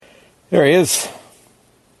There he is.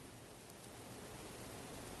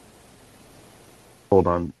 Hold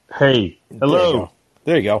on. Hey, hello.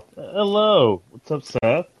 There you go. Hello. What's up,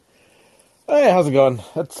 Seth? Hey, how's it going?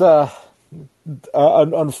 That's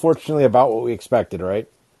unfortunately about what we expected, right?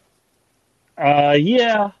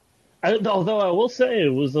 Yeah. Although I will say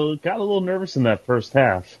it was got a little nervous in that first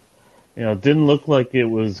half. It didn't look like it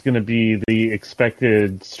was going to be the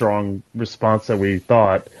expected strong response that we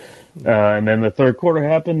thought. And then the third quarter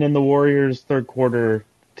happened, and the Warriors' third quarter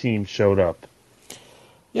team showed up.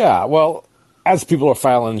 Yeah. Well, as people are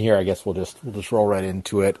filing here, I guess we'll just roll right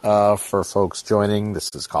into it. For folks joining, this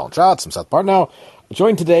is Callin Shots. I'm Seth Bartnow,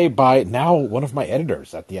 joined today by now one of my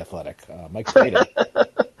editors at The Athletic, Mike Slater.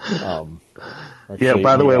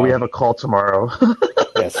 By the way, we have a call tomorrow.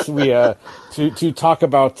 Yes, we to talk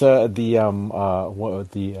about an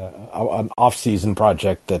off-season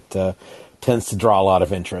project that tends to draw a lot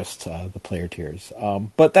of interest, the player tiers.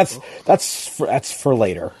 But that's for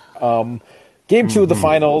later. Game 2 of the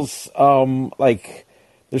finals,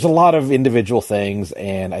 there's a lot of individual things,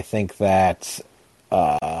 and I think that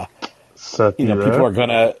people are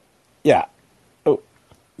gonna, yeah. Oh,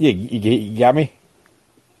 yeah, you got me.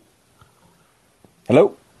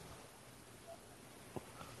 Hello.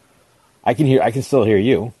 I can still hear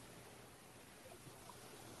you.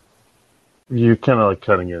 You're kind of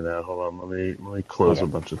cutting in and out. Hold on, let me close a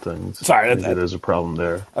bunch of things. Sorry, there's a problem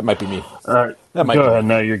there. That might be me. All right, go ahead.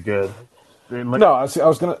 No, you're good. No, I was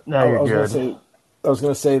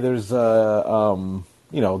gonna say there's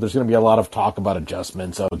there's gonna be a lot of talk about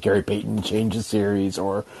adjustments. So Gary Payton changed the series,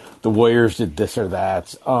 or the Warriors did this or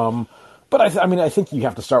that. But I think you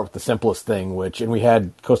have to start with the simplest thing, and we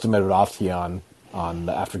had Kosta Medvedovsky on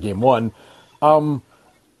after game 1. On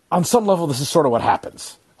some level, this is sort of what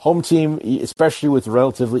happens. Home team, especially with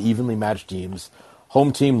relatively evenly matched teams,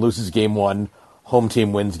 home team loses game 1, home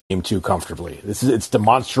team wins game 2 comfortably. It's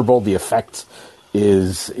demonstrable. The effect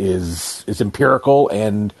is empirical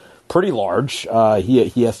and pretty large.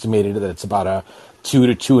 He estimated that it's about a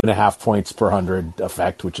 2 to 2.5 points per 100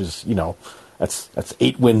 effect, which is that's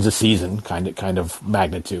 8 wins a season kind of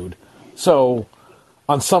magnitude. So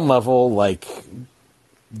on some level, we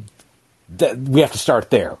have to start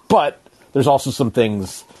there. But there's also some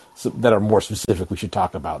things that are more specific we should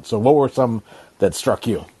talk about. So what were some that struck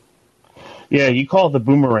you? Yeah, you call it the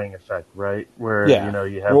boomerang effect, right? Where,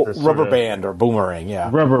 you have this rubber band or boomerang,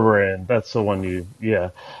 yeah. Rubber band, that's the one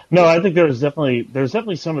No, I think there's definitely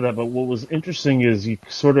some of that, but what was interesting is you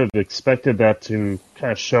sort of expected that to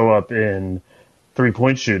kind of show up in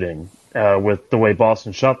three-point shooting with the way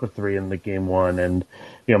Boston shot the three in the game 1, and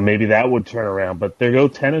maybe that would turn around. But they go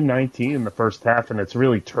 10 and 19 in the first half, and it's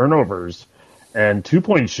really turnovers and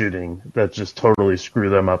 2-point shooting that just totally screw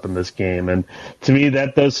them up in this game. And to me,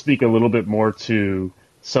 that does speak a little bit more to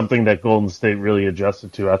something that Golden State really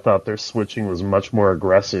adjusted to. I thought their switching was much more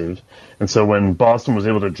aggressive. And so when Boston was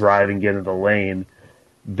able to drive and get into the lane,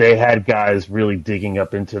 they had guys really digging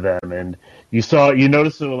up into them. And you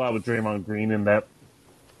noticed it a lot with Draymond Green in that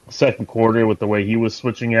second quarter with the way he was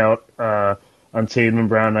switching out on Tatum and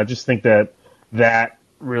Brown. I just think that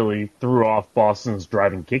really threw off Boston's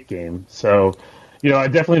drive and kick game. So, I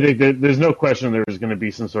definitely think that there's no question there was going to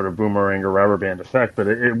be some sort of boomerang or rubber band effect, but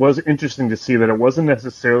it was interesting to see that it wasn't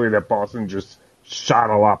necessarily that Boston just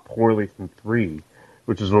shot a lot poorly from 3,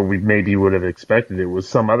 which is what we maybe would have expected. It was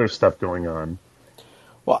some other stuff going on.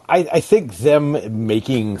 Well, I think them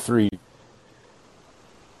making 3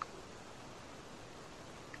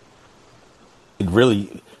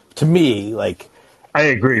 really, to me, I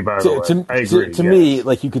agree, by the way. I agree. To me,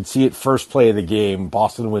 you could see it first play of the game.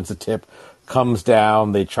 Boston wins the tip, comes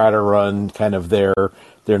down. They try to run kind of their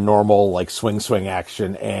normal swing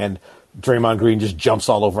action, and Draymond Green just jumps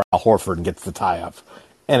all over Al Horford and gets the tie up.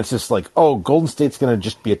 And it's just Golden State's going to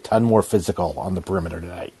just be a ton more physical on the perimeter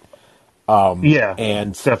tonight. And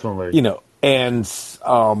definitely, no,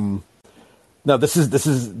 this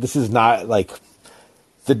is not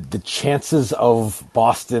the chances of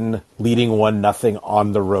Boston leading 1-0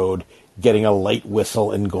 on the road, getting a late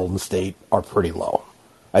whistle in Golden State are pretty low.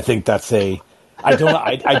 I think that's I do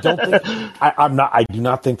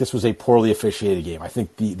not think this was a poorly officiated game. I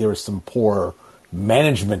think there was some poor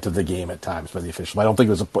management of the game at times by the official. I don't think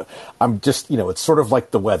it was it's sort of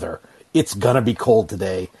like the weather. It's gonna be cold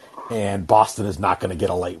today, and Boston is not going to get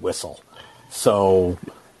a late whistle. So,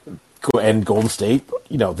 and Golden State,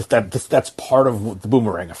 that's part of the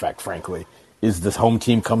boomerang effect, frankly, is this home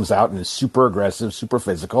team comes out and is super aggressive, super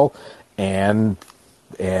physical, and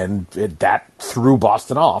that threw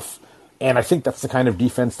Boston off. And I think that's the kind of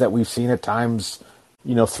defense that we've seen at times,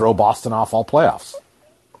 throw Boston off all playoffs.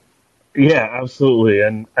 Yeah, absolutely.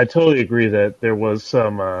 And I totally agree that there was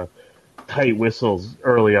some tight whistles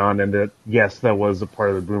early on, and that, yes, that was a part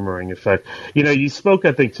of the boomerang effect. You spoke,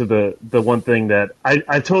 I think, to the one thing that I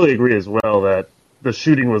totally agree as well, that the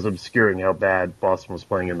shooting was obscuring how bad Boston was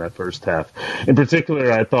playing in that first half. In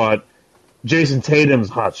particular, I thought Jason Tatum's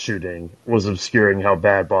hot shooting was obscuring how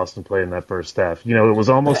bad Boston played in that first half. It was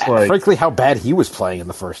almost like, Frankly, how bad he was playing in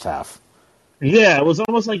the first half. yeah, it was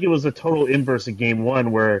almost like it was a total inverse of game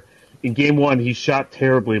one, where in game one he shot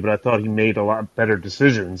terribly, but I thought he made a lot better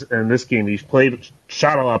decisions. And in this game he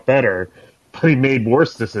shot a lot better, but he made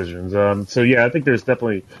worse decisions. So yeah, I think there's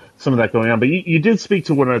definitely some of that going on. But you did speak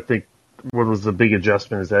to what was the big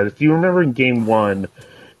adjustment, is that if you remember in game one,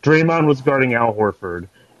 Draymond was guarding Al Horford,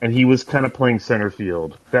 and he was kind of playing center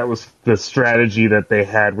field. That was the strategy that they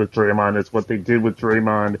had with Draymond. It's what they did with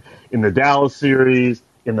Draymond in the Dallas series,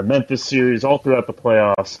 in the Memphis series, all throughout the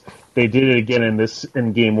playoffs. They did it again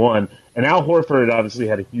in game one. And Al Horford obviously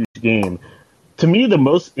had a huge game. To me, the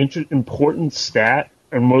most important stat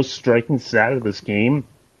and most striking stat of this game,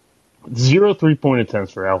 0 3-point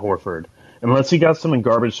attempts for Al Horford, unless he got some in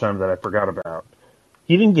garbage time that I forgot about.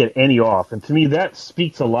 He didn't get any off. And to me, that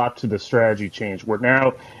speaks a lot to the strategy change, where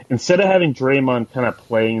now, instead of having Draymond kind of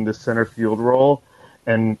playing the center field role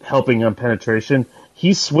and helping on penetration,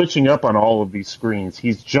 he's switching up on all of these screens.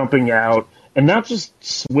 He's jumping out, and not just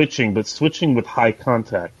switching, but switching with high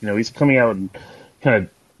contact. He's coming out and kind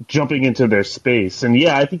of jumping into their space. And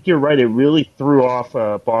yeah, I think you're right. It really threw off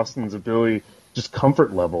Boston's ability, just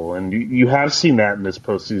comfort level. And you have seen that in this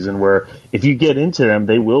postseason, where if you get into them,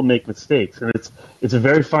 they will make mistakes. And it's a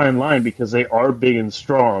very fine line, because they are big and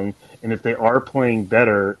strong. And if they are playing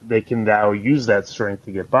better, they can now use that strength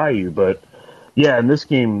to get by you. But yeah, in this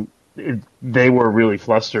game, they were really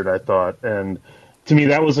flustered, I thought. And to me,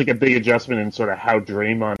 that was like a big adjustment in sort of how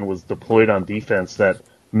Draymond was deployed on defense, that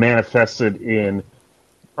manifested in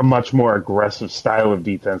a much more aggressive style of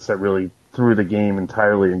defense that really threw the game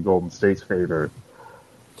entirely in Golden State's favor.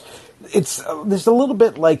 There's a little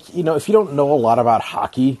bit like, if you don't know a lot about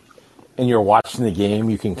hockey and you're watching the game,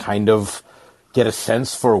 you can kind of get a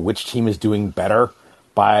sense for which team is doing better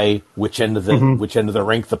by which end of the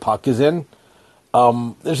rink the puck is in.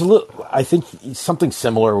 There's a little, I think something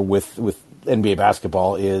similar with NBA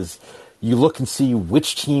basketball is you look and see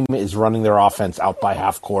which team is running their offense out by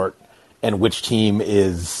half court and which team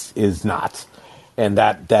is not. And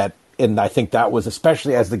and I think that was,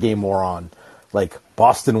 especially as the game wore on, like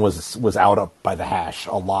Boston was out up by the hash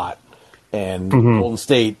a lot. And Golden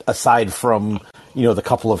State, aside from, the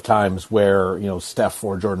couple of times where, Steph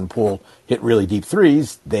or Jordan Poole hit really deep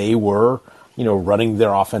threes, they were, running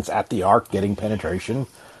their offense at the arc, getting penetration,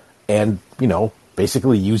 and,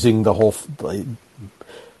 basically using the whole,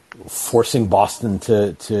 forcing Boston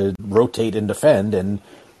to rotate and defend, and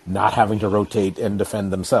not having to rotate and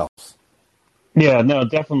defend themselves. Yeah, no,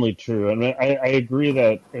 definitely true. And I agree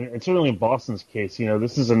that, and certainly in Boston's case,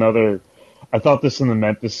 this is another, I thought this in the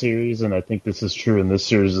Memphis series, and I think this is true in this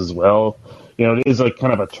series as well. It is like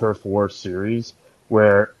kind of a turf war series,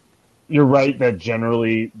 where you're right that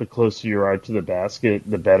generally the closer you are to the basket,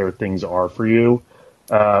 the better things are for you.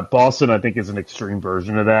 Boston, I think, is an extreme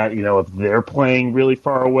version of that. If they're playing really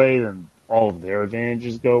far away, then all of their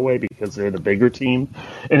advantages go away because they're the bigger team.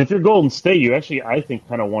 And if you're Golden State, you actually, I think,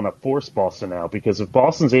 kind of want to force Boston out, because if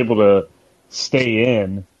Boston's able to stay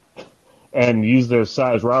in and use their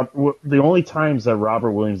size, the only times that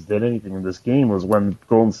Robert Williams did anything in this game was when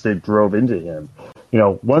Golden State drove into him.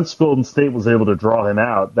 Once Golden State was able to draw him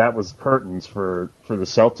out, that was curtains for the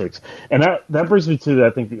Celtics. And that brings me to,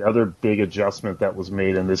 I think, the other big adjustment that was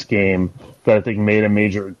made in this game that I think made a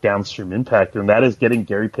major downstream impact, and that is getting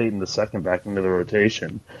Gary Payton II back into the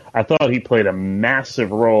rotation. I thought he played a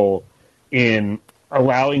massive role in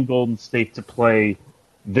allowing Golden State to play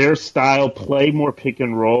their style, play more pick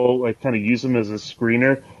and roll, like kind of use him as a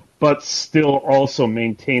screener, but still also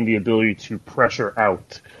maintain the ability to pressure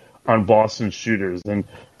out on Boston shooters. And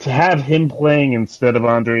to have him playing instead of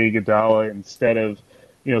Andre Iguodala, instead of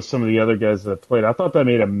some of the other guys that played, I thought that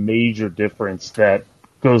made a major difference that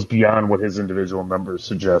goes beyond what his individual numbers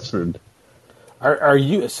suggested. Are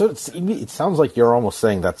you? So it sounds like you're almost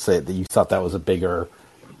saying that you thought that was a bigger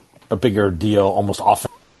deal, almost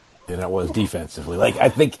offensively than it was defensively. Like, I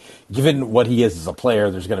think, given what he is as a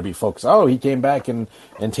player, there's going to be folks. Oh, he came back and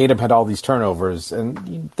Tatum had all these turnovers,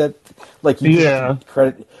 and that, like, you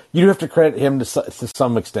do have to credit him to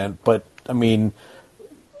some extent. But I mean,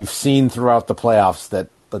 you've seen throughout the playoffs that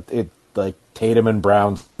Tatum and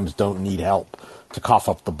Brown don't need help to cough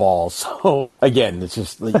up the ball. So again, it's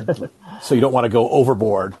just so you don't want to go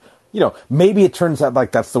overboard. Maybe it turns out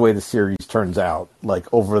like that's the way the series turns out, like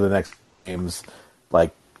over the next games,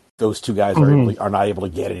 like those two guys are not able to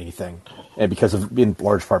get anything, and in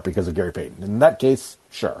large part because of Gary Payton. In that case,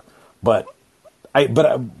 sure, but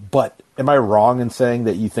am I wrong in saying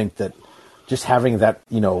that you think that just having that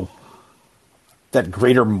that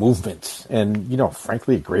greater movement and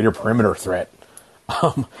frankly a greater perimeter threat,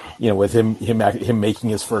 with him making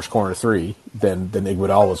his first corner three than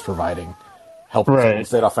Iguodala was providing, helped Golden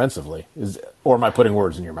State offensively? Or am I putting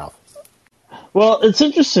words in your mouth? Well, it's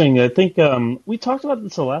interesting. I think we talked about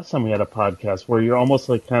this the last time we had a podcast, where you're almost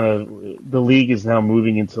like kind of the league is now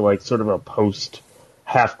moving into like sort of a post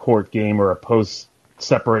half court game or a post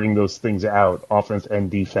separating those things out, offense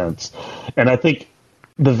and defense. And I think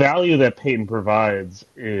the value that Peyton provides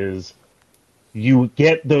is you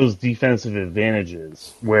get those defensive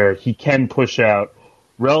advantages where he can push out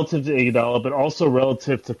relative to Iguodala, but also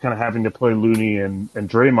relative to kind of having to play Looney and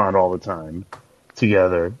Draymond all the time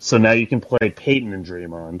together. So now you can play Peyton and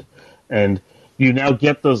Draymond, and you now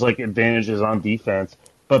get those like advantages on defense.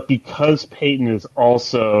 But because Peyton is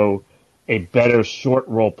also a better short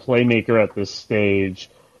roll playmaker at this stage,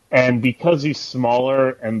 and because he's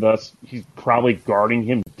smaller and thus he's probably guarding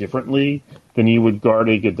him differently than you would guard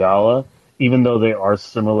Iguodala, even though they are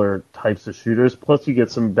similar types of shooters, plus you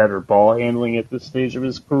get some better ball handling at this stage of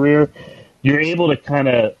his career, you're able to kind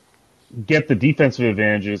of get the defensive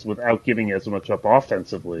advantages without giving as much up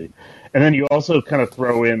offensively. And then you also kind of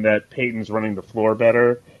throw in that Peyton's running the floor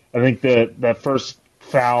better. I think that first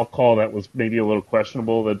foul call that was maybe a little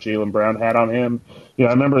questionable that Jaylen Brown had on him, I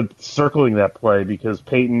remember circling that play because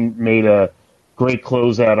Peyton made a great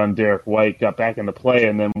closeout on Derek White, got back into play,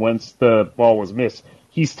 and then once the ball was missed,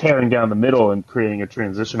 he's tearing down the middle and creating a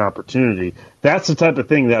transition opportunity. That's the type of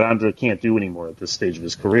thing that Andre can't do anymore at this stage of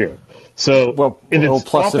his career. So, if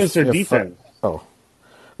it's offense or defense. I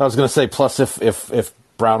was going to say, plus if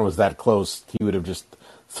Brown was that close, he would have just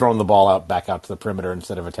thrown the ball back out to the perimeter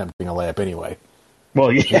instead of attempting a layup anyway.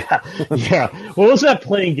 Well, yeah. What was that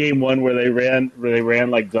play in game one where they ran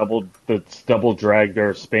like double drag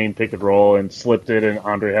their Spain pick and roll and slipped it, and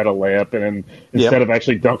Andre had a layup, and then instead of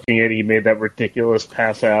actually dunking it, he made that ridiculous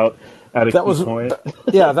pass out at a key point.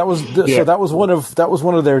 So that was one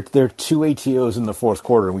of their two ATOs in the fourth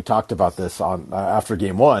quarter, and we talked about this on after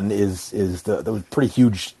game one. Is the pretty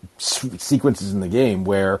huge sequences in the game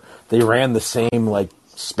where they ran the same like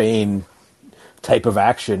Spain type of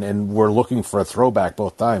action, and we're looking for a throwback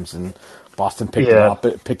both times, and Boston picked it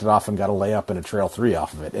off and got a layup and a trail three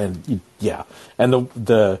off of it, and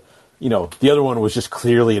the other one was just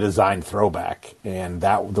clearly a designed throwback, and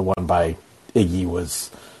that the one by Iggy was,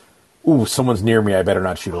 someone's near me, I better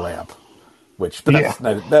not shoot a layup,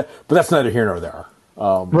 that's neither here nor there.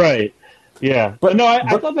 Right. Yeah, but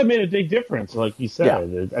I thought that made a big difference, like you said.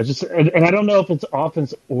 Yeah. I don't know if it's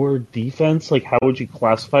offense or defense. Like, how would you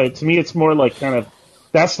classify it? To me, it's more like kind of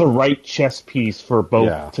that's the right chess piece for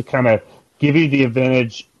both to kind of give you the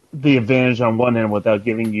advantage on one end without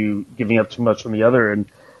giving up too much on the other. And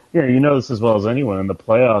you know this as well as anyone in the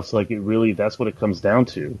playoffs. Like, that's what it comes down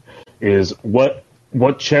to, is what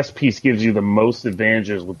chess piece gives you the most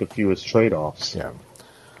advantages with the fewest trade-offs. Yeah.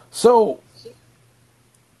 So,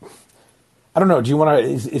 I don't know. Do you want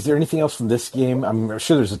to? Is there anything else from this game? I'm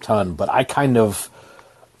sure there's a ton, but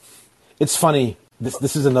it's funny.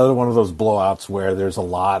 This is another one of those blowouts where there's a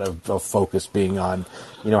lot of focus being on,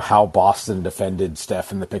 how Boston defended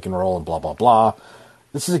Steph in the pick and roll and blah blah blah.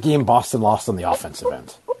 This is a game Boston lost on the offensive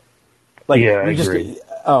end. I agree.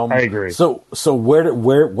 I agree. So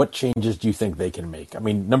what changes do you think they can make? I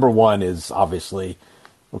mean, number one is obviously,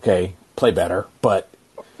 play better, but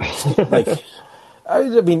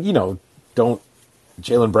don't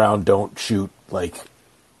Jaylen Brown don't shoot like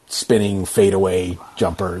spinning fadeaway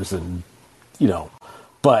jumpers, and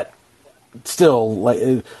but still,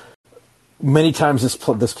 like many times this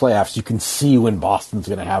playoffs, you can see when Boston's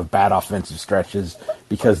going to have bad offensive stretches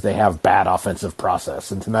because they have bad offensive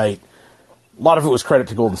process. And tonight, a lot of it was credit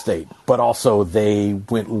to Golden State, but also they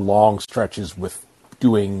went long stretches with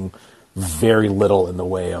doing very little in the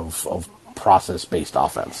way of process-based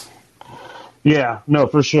offense. Yeah, no,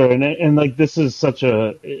 for sure. And like, this is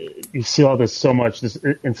you see all this so much. This,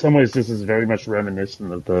 in some ways, this is very much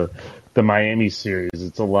reminiscent of the Miami series.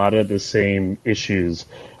 It's a lot of the same issues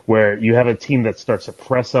where you have a team that starts to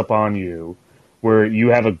press up on you, where you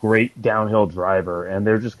have a great downhill driver, and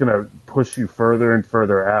they're just going to push you further and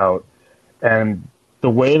further out. And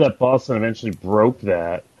the way that Boston eventually broke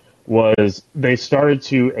that was they started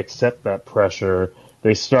to accept that pressure.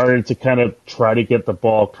 They started to kind of try to get the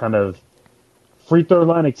ball kind of free throw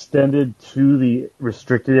line extended to the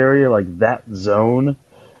restricted area, like that zone,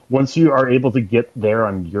 once you are able to get there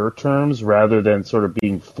on your terms rather than sort of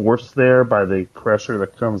being forced there by the pressure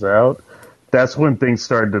that comes out, that's when things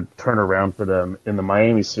started to turn around for them in the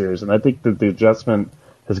Miami series. And I think that the adjustment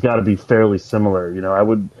has got to be fairly similar. I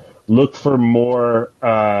would look for more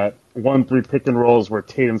 1-3 pick and rolls where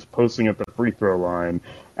Tatum's posting at the free throw line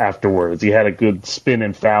afterwards. He had a good spin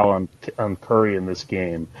and foul on Curry in this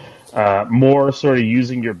game. More sort of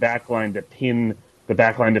using your backline to pin the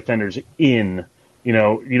backline defenders in. You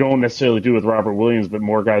don't necessarily do it with Robert Williams, but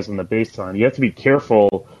more guys on the baseline. You have to be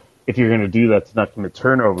careful if you're going to do that to not commit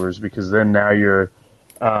turnovers, because then now you're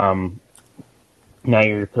sort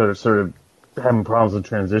of having problems in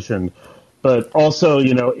transition. But also,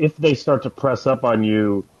 if they start to press up on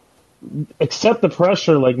you, accept the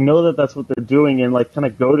pressure, know that that's what they're doing, and kind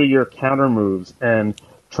of go to your counter moves and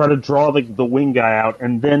try to draw the wing guy out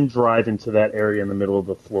and then drive into that area in the middle of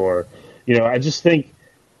the floor. I just think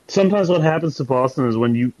sometimes what happens to Boston is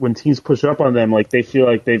when teams push up on them, they feel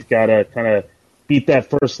like they've got to kind of beat that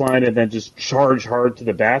first line and then just charge hard to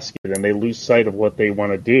the basket, and they lose sight of what they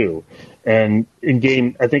want to do. And in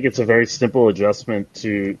game, I think it's a very similar adjustment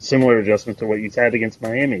to what you had against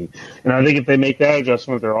Miami. And I think if they make that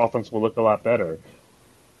adjustment, their offense will look a lot better.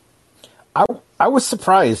 I was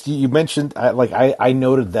surprised. You mentioned I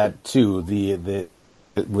noted that too. They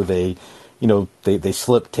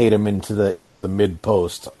slipped Tatum into the mid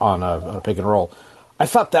post on a pick and roll. I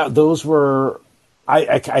thought that those were.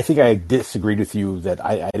 I think I disagreed with you that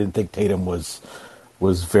I didn't think Tatum was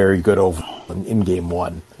very good over in game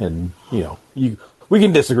one, and we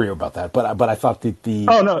can disagree about that, but I thought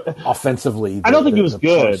that offensively, I don't think he was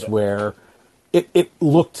good. Where it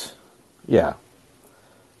looked, yeah,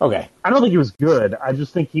 okay. I don't think he was good. I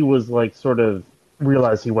just think he was sort of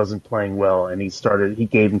realized he wasn't playing well, and he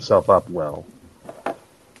gave himself up well.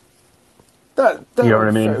 You know what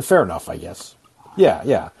I mean? Fair enough, I guess.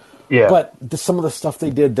 Yeah. But some of the stuff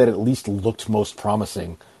they did that at least looked most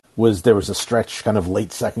promising was there was a stretch kind of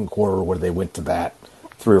late second quarter where they went to that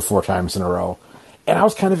 3 or 4 times in a row. And I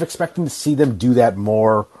was kind of expecting to see them do that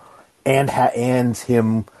more and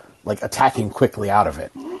him attacking quickly out of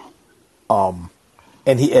it. And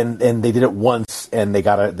they did it once, and they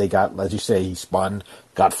got as you say, he spun,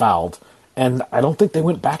 got fouled, and I don't think they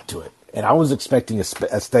went back to it. And I was expecting a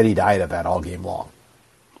steady diet of that all game long.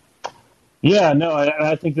 Yeah, no,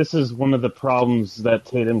 I think this is one of the problems that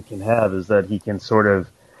Tatum can have, is that he can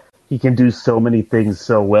do so many things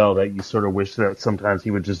so well that you sort of wish that sometimes he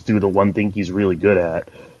would just do the one thing he's really good at.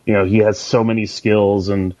 He has so many skills,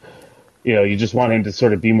 and you just want him to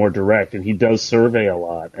sort of be more direct, and he does survey a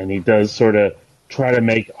lot, and he does sort of try to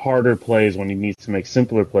make harder plays when he needs to make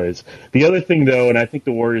simpler plays. The other thing, though, and I think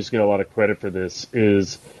the Warriors get a lot of credit for this,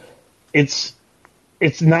 is it's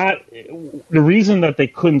not the reason that they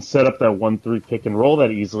couldn't set up that 1-3 pick and roll that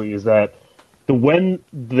easily is that when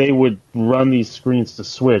they would run these screens to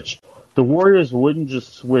switch, the Warriors wouldn't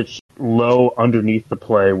just switch low underneath the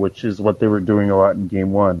play, which is what they were doing a lot in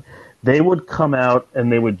game one. They would come out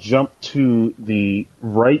and they would jump to the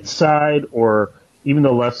right side or even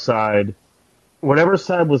the left side, whatever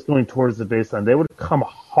side was going towards the baseline. They would come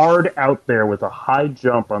hard out there with a high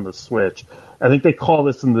jump on the switch. I think they call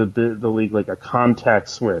this in the league a contact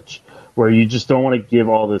switch, where you just don't want to give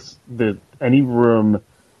any room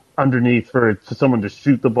underneath for someone to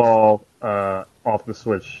shoot the ball off the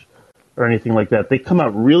switch or anything like that. They come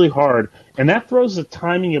out really hard, and that throws the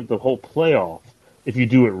timing of the whole playoff if you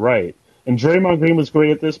do it right. And Draymond Green was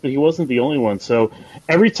great at this, but he wasn't the only one. So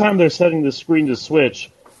every time they're setting the screen to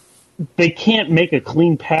switch, they can't make a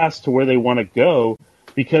clean pass to where they want to go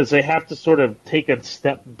because they have to sort of take a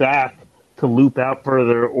step back to loop out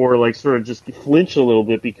further or sort of just flinch a little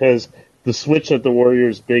bit because the switch that the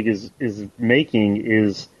Warriors big is making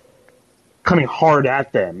is coming hard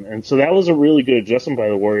at them. And so that was a really good adjustment by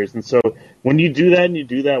the Warriors. And so when you do that and you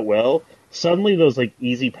do that well, suddenly those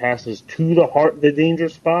easy passes to the danger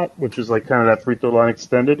spot, which is kind of that free throw line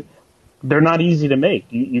extended, they're not easy to make.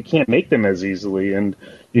 You can't make them as easily, and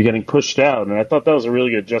you're getting pushed out. And I thought that was a really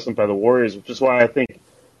good adjustment by the Warriors, which is why I think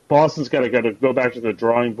Boston's got to go back to the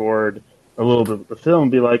drawing board a little bit with the film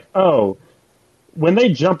and be when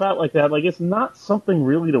they jump out like that, it's not something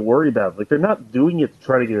really to worry about. They're not doing it to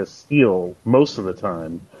try to get a steal most of the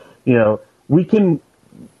time. We can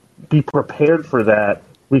be prepared for that.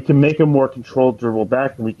 We can make a more controlled dribble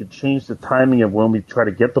back, and we can change the timing of when we try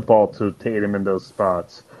to get the ball to Tatum in those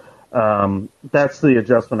spots. That's the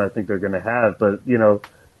adjustment I think they're going to have. But,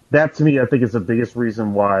 that to me, I think is the biggest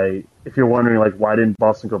reason why, if you're wondering, why didn't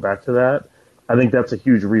Boston go back to that? I think that's a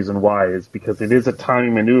huge reason why, is because it is a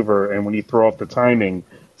timing maneuver, and when you throw off the timing,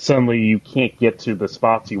 suddenly you can't get to the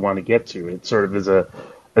spots you want to get to. It sort of is a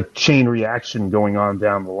a chain reaction going on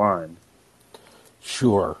down the line.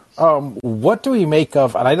 Sure. What do we make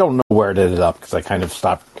of? And I don't know where it ended up because I kind of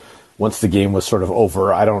stopped once the game was sort of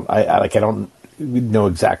over. I don't know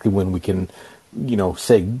exactly when we can,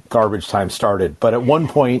 say garbage time started. But at one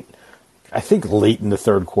point, I think late in the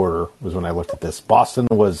third quarter was when I looked at this. Boston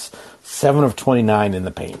was 7 of 29 in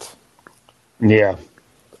the paint. Yeah.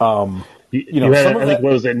 You had, I think,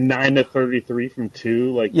 what was it, 9 of 33 from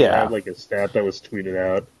 2? Like, yeah. You had, like, a stat that was tweeted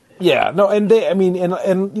out. Yeah, no, and they, I mean, and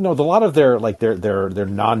a lot of their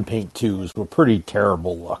non-paint twos were pretty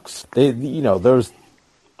terrible looks. They, those,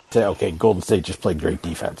 okay, Golden State just played great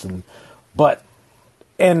defense,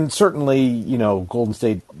 and certainly, Golden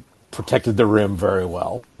State protected the rim very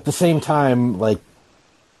well. At the same time, like,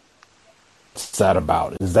 what's that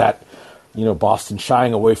about? Is that, Boston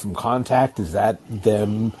shying away from contact? Is that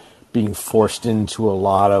them being forced into a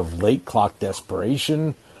lot of late clock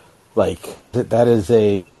desperation? Like, that is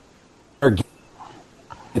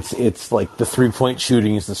it's like the 3-point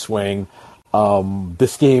shooting is the swing.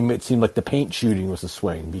 This game, it seemed like the paint shooting was the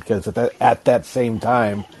swing because at that same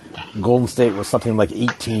time, Golden State was something like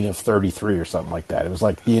 18 of 33 or something like that. It was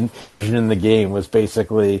like the invasion in the game was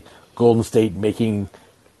basically Golden State making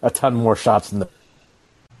a ton more shots than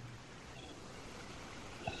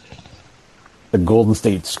the Golden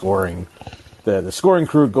State scoring. The scoring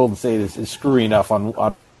crew at Golden State is screwy enough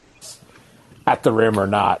on at the rim or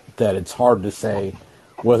not that it's hard to say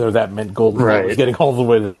whether that meant Golden State was getting all the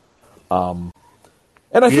way to. And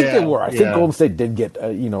I think they were. I think Golden State did get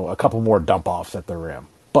a couple more dump offs at the rim,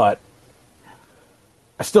 but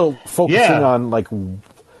I still focusing on like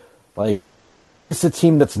it's a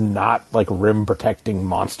team that's not like rim protecting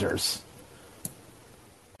monsters.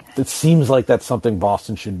 It seems like that's something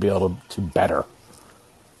Boston should be able to better.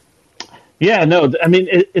 Yeah, no, I mean,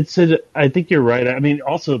 I think you're right. I mean,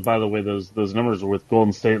 also, by the way, those numbers were with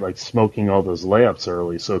Golden State, like, smoking all those layups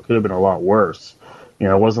early, so it could have been a lot worse.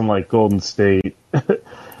 It wasn't like Golden State,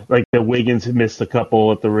 like the Wiggins missed a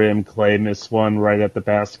couple at the rim, Clay missed one right at the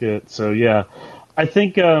basket. So, yeah, I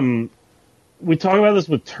think we talk about this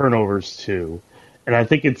with turnovers, too, and I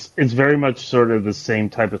think it's very much sort of the same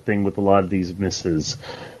type of thing with a lot of these misses.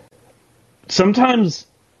 Sometimes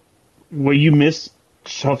where you miss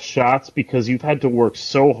tough shots because you've had to work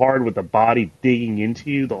so hard with the body digging into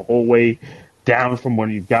you the whole way down from when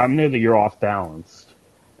you've gotten there that you're off balance.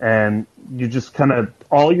 And you just kind of,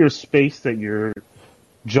 all your space that you're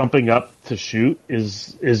jumping up to shoot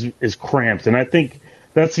is cramped. And I think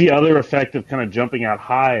that's the other effect of kind of jumping out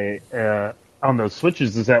high on those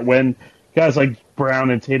switches is that when guys like Brown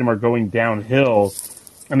and Tatum are going downhill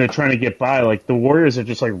and they're trying to get by, like the Warriors are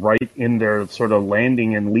just like right in their sort of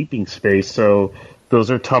landing and leaping space. So those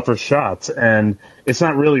are tougher shots, and it's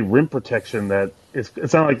not really rim protection that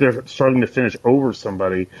it's not like they're starting to finish over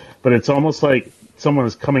somebody, but it's almost like someone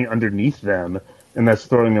is coming underneath them, and that's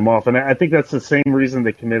throwing them off. And I think that's the same reason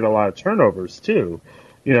they commit a lot of turnovers too.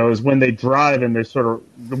 Is when they drive and they're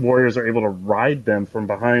the Warriors are able to ride them from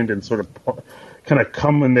behind and sort of kind of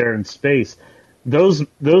come in there in space. Those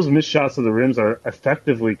missed shots of the rims are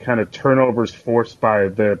effectively kind of turnovers forced by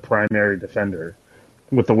the primary defender,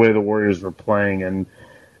 with the way the Warriors were playing. And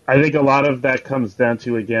I think a lot of that comes down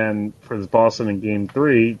to, again, for this Boston in Game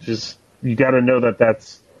 3, just you got to know that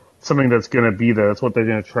that's something that's going to be there. That's what they're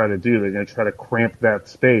going to try to do. They're going to try to cramp that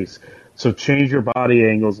space. So change your body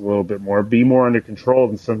angles a little bit more. Be more under control,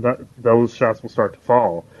 and those shots will start to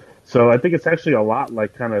fall. So I think it's actually a lot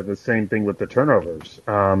like kind of the same thing with the turnovers.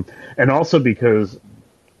 And also because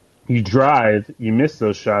you drive, you miss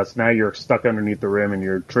those shots, now you're stuck underneath the rim and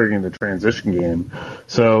you're triggering the transition game.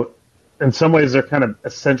 So in some ways they're kind of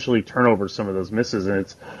essentially turnovers, some of those misses, and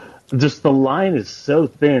it's just the line is so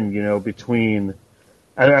thin, between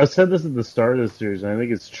I said this at the start of the series, and I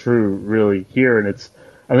think it's true really here, and it's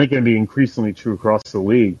I think going to be increasingly true across the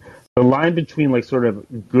league. The line between like sort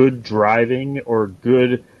of good driving or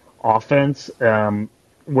good offense,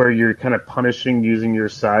 where you're kind of punishing using your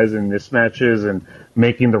size in mismatches and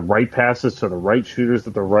making the right passes to the right shooters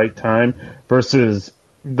at the right time versus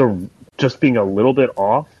just being a little bit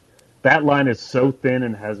off. That line is so thin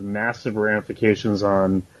and has massive ramifications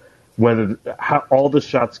on how all the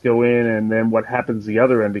shots go in and then what happens the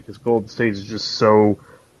other end, because Golden State is just so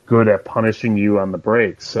good at punishing you on the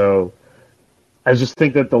break. So I just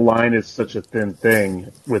think that the line is such a thin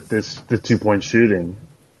thing with the 2-point shooting.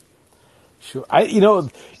 Sure.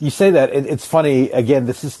 You say that, and it's funny. Again,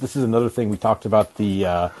 this is another thing we talked about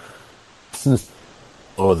the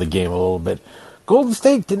game a little bit. Golden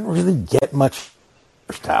State didn't really get much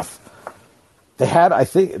first half. They had, I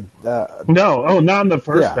think, not in the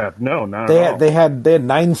first half. No, not at all. They had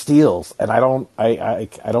 9 steals, and I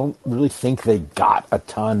don't really think they got a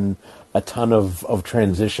ton of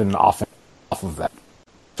transition off of that.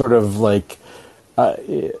 Sort of like,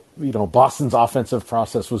 Boston's offensive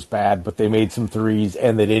process was bad, but they made some threes,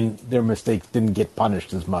 and their mistakes didn't get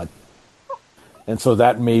punished as much, and so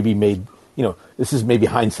that maybe made. This is maybe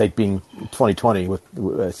hindsight being 2020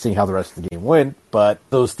 with seeing how the rest of the game went, but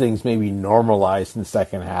those things maybe normalized in the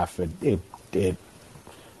second half. It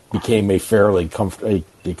became a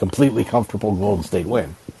completely comfortable Golden State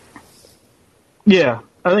win. Yeah,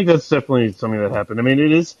 I think that's definitely something that happened. I mean,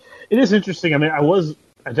 it is interesting. I mean, I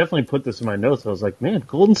definitely put this in my notes. I was like, man,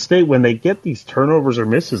 Golden State, when they get these turnovers or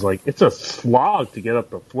misses, like, it's a slog to get up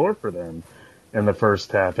the floor for them in the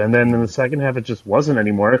first half. And then in the second half, it just wasn't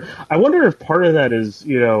anymore. I wonder if part of that is,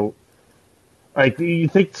 like, you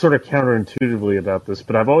think sort of counterintuitively about this,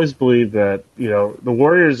 but I've always believed that, the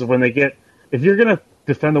Warriors, if you're going to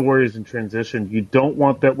defend the Warriors in transition, what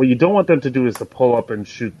you don't want them to do is to pull up and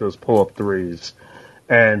shoot those pull-up threes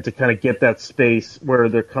and to kind of get that space where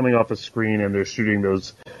they're coming off a screen and they're shooting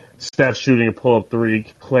those. Steph shooting a pull-up three.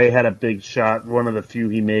 Clay had a big shot, one of the few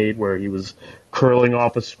he made where he was curling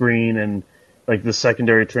off a screen and like the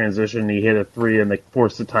secondary transition, he hit a three and they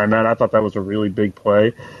forced the timeout. I thought that was a really big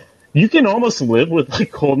play. You can almost live with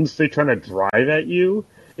like Golden State trying to drive at you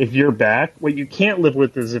if you're back. What you can't live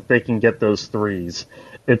with is if they can get those threes.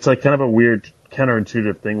 It's like kind of a weird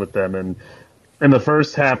counterintuitive thing with them. And in the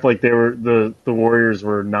first half, like the Warriors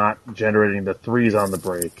were not generating the threes on the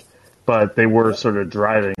break, but they were sort of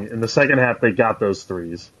driving. In the second half, they got those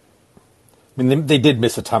threes. I mean, they did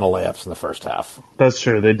miss a ton of layups in the first half. That's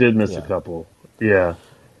true. They did miss a couple. Yeah.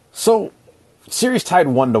 So, series tied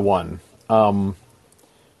 1-1.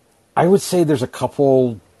 I would say there's a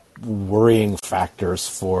couple worrying factors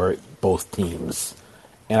for both teams,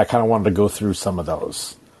 and I kind of wanted to go through some of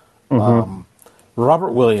those. Mm-hmm.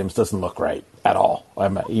 Robert Williams doesn't look right at all.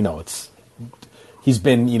 He's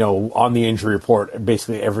been on the injury report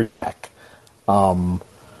basically every back.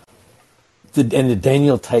 The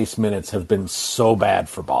Daniel Tice minutes have been so bad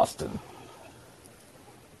for Boston.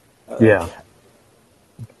 Yeah.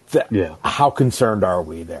 How concerned are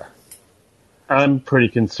we there? I'm pretty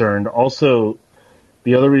concerned. Also,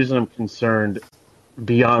 the other reason I'm concerned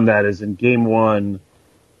beyond that is in Game 1,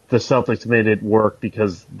 the Celtics made it work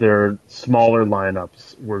because their smaller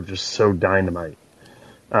lineups were just so dynamite.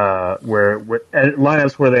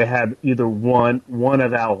 Lineups where they had either one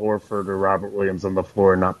of Al Horford or Robert Williams on the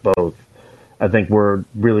floor, not both, I think were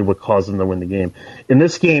really what caused them to win the game. In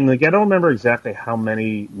this game, like I don't remember exactly how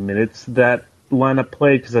many minutes that lineup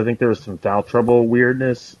played because I think there was some foul trouble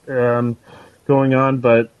weirdness going on,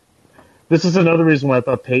 but this is another reason why I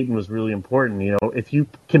thought Payton was really important. If you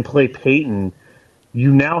can play Payton,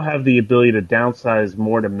 you now have the ability to downsize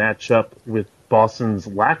more to match up with Boston's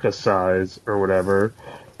lack of size or whatever,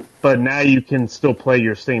 but now you can still play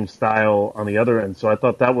your same style on the other end. So I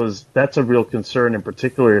thought that's a real concern, in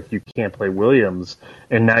particular if you can't play Williams,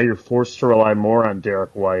 and now you're forced to rely more on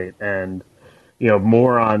Derek White and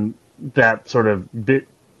more on that sort of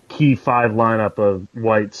key 5 lineup of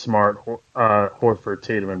White, Smart, Horford,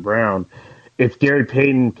 Tatum, and Brown. If Gary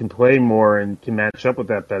Payton can play more and can match up with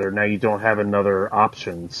that better, now you don't have another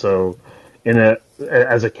option. So,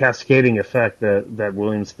 as a cascading effect, that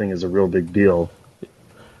Williams thing is a real big deal.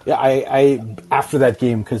 Yeah, I after that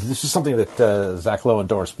game, because this is something that Zach Lowe and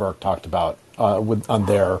Doris Burke talked about on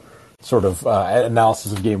their sort of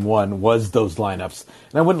analysis of Game 1 was those lineups,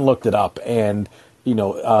 and I went and looked it up, and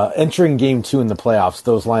entering Game 2 in the playoffs,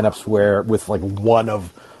 those lineups were with like one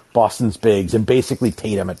of Boston's bigs and basically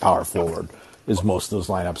Tatum at power forward is most of those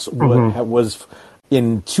lineups. Mm-hmm. Was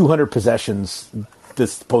in 200 possessions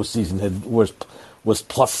this postseason was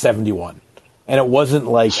plus 71, and it wasn't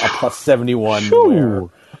like a plus 71 where.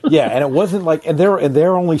 Yeah, and it wasn't like, and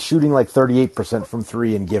they're only shooting like 38% from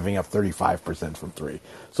three and giving up 35% from three.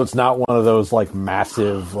 So it's not one of those like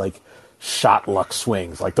massive like shot luck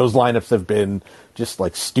swings. Like those lineups have been just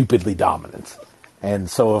like stupidly dominant. And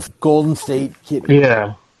so if Golden State can,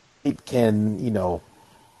 I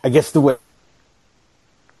guess the way.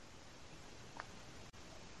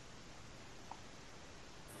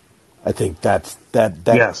 I think that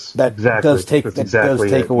exactly. does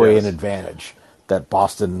take away an advantage that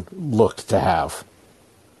Boston looked to have.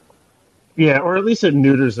 Yeah, or at least it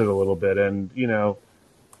neuters it a little bit. And,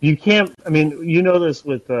 you can't, this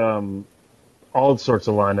with all sorts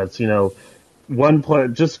of lineups, one play,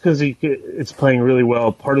 just because it's playing really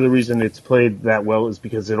well, part of the reason it's played that well is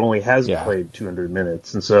because it only has played 200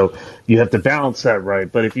 minutes. And so you have to balance that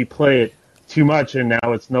right. But if you play it too much, and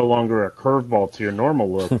now it's no longer a curveball to your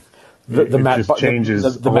normal look. It just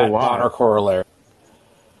changes the a Matt whole lot. Bonner corollary.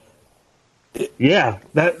 Yeah,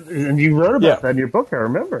 and you wrote about that in your book. I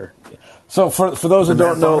remember. So for those who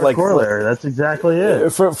don't know, corollary, that's exactly it.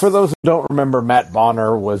 For those who don't remember, Matt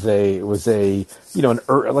Bonner was a an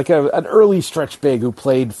early stretch big who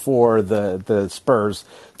played for the Spurs.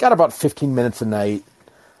 Got about 15 minutes a night,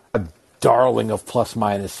 a darling of plus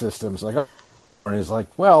minus systems. And he's like,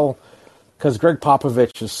 well, because Greg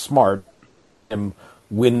Popovich is smart, and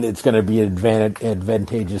when it's going to be an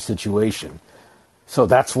advantageous situation. So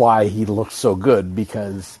that's why he looks so good,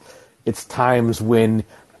 because it's times when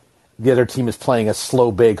the other team is playing a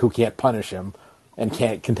slow big who can't punish him and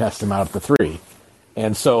can't contest him out of the three.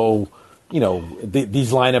 And so,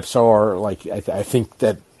 these lineups are like, I think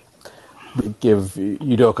that we give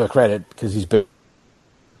Udoka credit because he's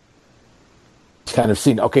kind of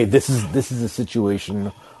seen, okay, this is a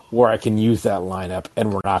situation where I can use that lineup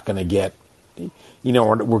and we're not going to get,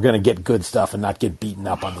 we're going to get good stuff and not get beaten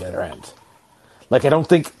up on the other end. Like, I don't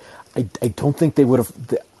think they would have.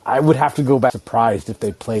 I would have to go back surprised if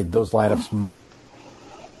they played those lineups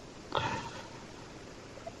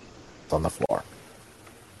on the floor.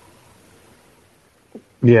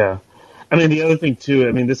 Yeah. I mean, the other thing,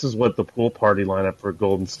 too, this is what the pool party lineup for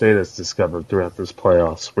Golden State has discovered throughout this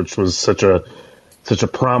playoffs, which was such a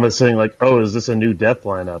promising, is this a new death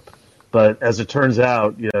lineup? But as it turns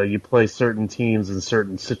out, you play certain teams in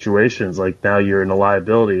certain situations, like now you're in a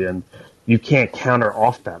liability and you can't counter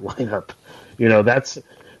off that lineup.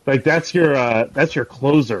 That's your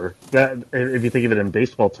closer. That, if you think of it in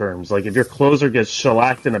baseball terms, like if your closer gets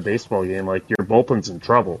shellacked in a baseball game, like your bullpen's in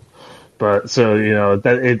trouble. But so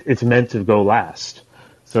it's meant to go last.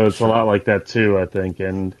 So it's a lot like that too, I think.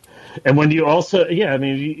 And when you also,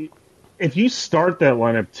 if you start that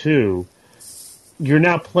lineup too, you're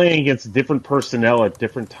now playing against different personnel at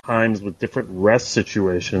different times with different rest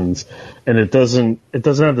situations, and it doesn't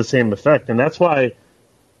have the same effect. And that's why,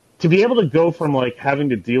 to be able to go from having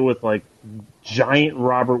to deal with giant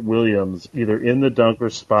Robert Williams either in the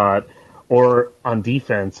dunker spot or on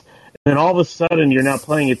defense, and then all of a sudden you're now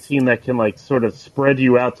playing a team that can sort of spread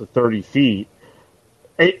you out to 30 feet.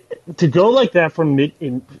 To go like that from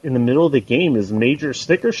in the middle of the game is major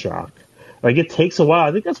sticker shock. It takes a while.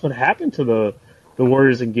 I think that's what happened to the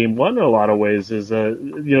Warriors in Game 1 in a lot of ways. Is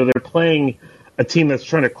they're playing a team that's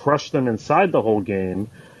trying to crush them inside the whole game.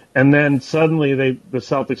 And then suddenly the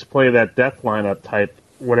Celtics play that death lineup type,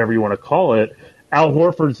 whatever you want to call it. Al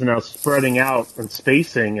Horford's now spreading out and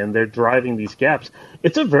spacing, and they're driving these gaps.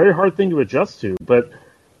 It's a very hard thing to adjust to, but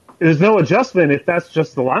there's no adjustment if that's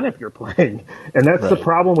just the lineup you're playing. And that's the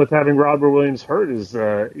problem with having Robert Williams hurt is,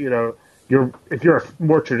 if your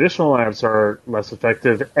more traditional lineups are less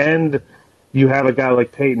effective and you have a guy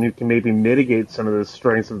like Payton who can maybe mitigate some of the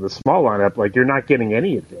strengths of the small lineup, you're not getting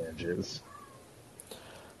any advantages.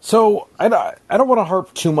 So I don't want to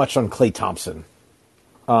harp too much on Klay Thompson.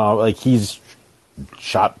 He's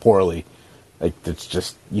shot poorly. It's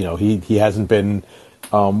just he hasn't been.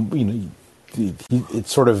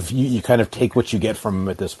 It's sort of you kind of take what you get from him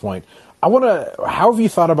at this point. How have you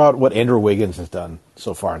thought about what Andrew Wiggins has done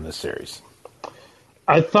so far in this series?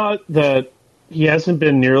 I thought that he hasn't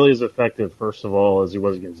been nearly as effective, first of all, as he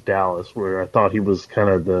was against Dallas, where I thought he was kind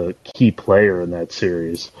of the key player in that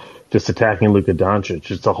series. Just attacking Luka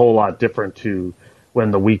Doncic. It's a whole lot different to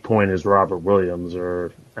when the weak point is Robert Williams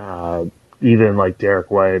or even Derek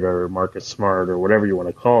White or Marcus Smart or whatever you want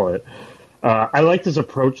to call it. I liked his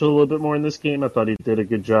approach a little bit more in this game. I thought he did a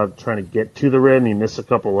good job trying to get to the rim. He missed a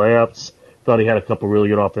couple layups. Thought he had a couple really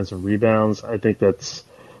good offensive rebounds. I think that's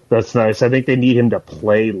nice. I think they need him to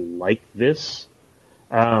play like this.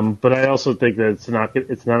 But I also think that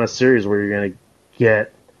it's not a series where you're going to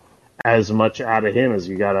get as much out of him as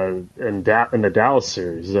you got in the Dallas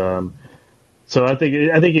series. So I think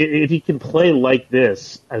if he can play like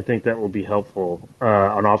this, I think that will be helpful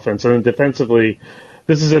on offense. And then defensively,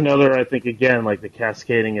 this is another, I think, again, the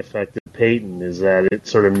cascading effect of Payton is that it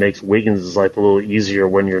sort of makes Wiggins' life a little easier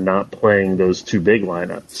when you're not playing those two big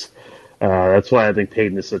lineups. That's why I think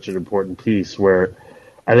Payton is such an important piece, where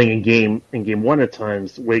I think in game one at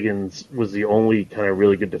times, Wiggins was the only kind of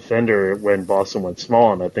really good defender when Boston went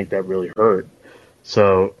small, and I think that really hurt.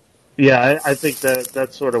 So, yeah, I think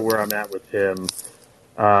that's sort of where I'm at with him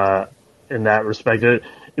in that respect.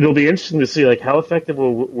 It'll be interesting to see, how effective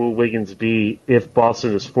will Wiggins be if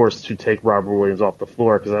Boston is forced to take Robert Williams off the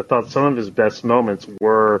floor, because I thought some of his best moments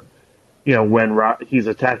were, when he's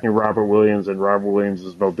attacking Robert Williams and Robert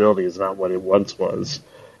Williams' mobility is not what it once was.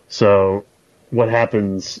 So what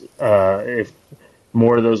happens if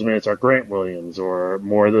more of those minutes are Grant Williams or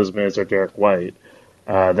more of those minutes are Derek White.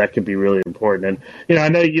 That could be really important. And I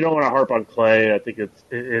know you don't want to harp on Clay. I think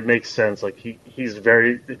it makes sense. Like he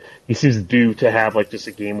seems due to have like just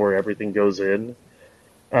a game where everything goes in.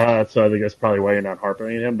 So I think that's probably why you're not harping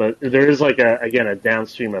on him. But there is like a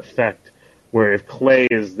downstream effect where if Clay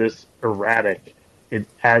is this erratic, it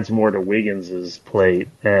adds more to Wiggins' plate,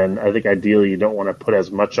 and I think ideally you don't want to put as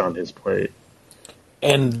much on his plate.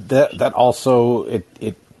 And that also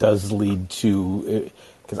it does lead to,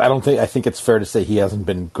 because I think it's fair to say he hasn't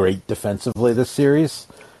been great defensively this series,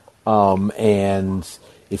 and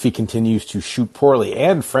if he continues to shoot poorly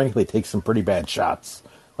and frankly take some pretty bad shots.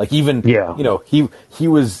 Like even, he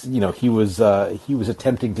was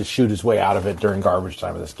attempting to shoot his way out of it during garbage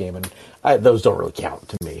time of this game, and those don't really count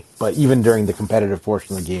to me. But even during the competitive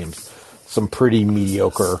portion of the games, some pretty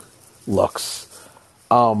mediocre looks.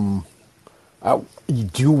 You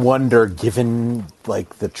do wonder, given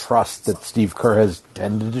like the trust that Steve Kerr has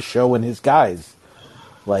tended to show in his guys,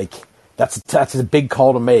 like that's a big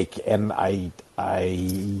call to make, and I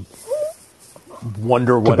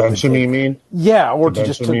wonder what to bench him, you mean? Yeah, or to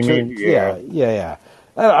just yeah.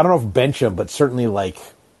 I don't know if bench him, but certainly like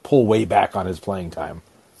pull way back on his playing time.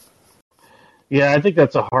 Yeah, I think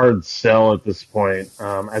that's a hard sell at this point.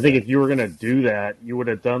 I think if you were going to do that, you would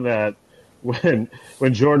have done that when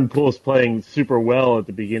Jordan Poole's playing super well at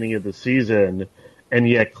the beginning of the season, and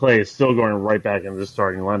yet Clay is still going right back into the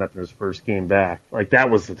starting lineup in his first game back. Like that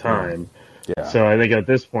was the time. Yeah. So I think at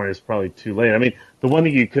this point it's probably too late. I mean, the one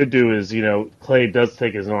thing you could do is, Clay does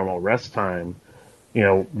take his normal rest time,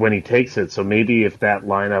 when he takes it. So maybe if that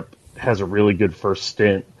lineup has a really good first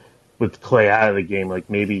stint with Clay out of the game, like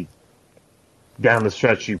maybe down the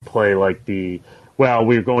stretch you play like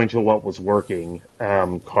we're going to what was working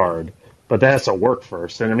card. But that has to work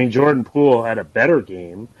first. And I mean, Jordan Poole had a better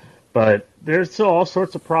game, but there's still all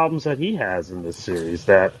sorts of problems that he has in this series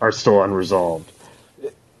that are still unresolved.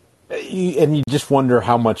 And you just wonder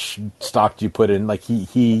how much stock do you put in. Like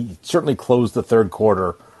he certainly closed the third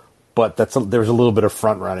quarter, but there's a little bit of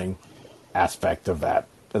front running aspect of that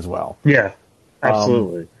as well. Yeah,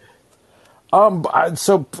 absolutely.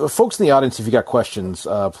 So folks in the audience, if you got questions,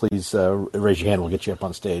 please raise your hand. We'll get you up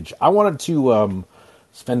on stage. I wanted to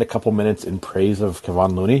spend a couple minutes in praise of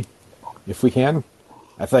Kevon Looney, if we can.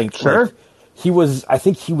 I think sure. I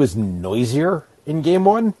think he was noisier in game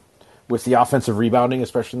one with the offensive rebounding,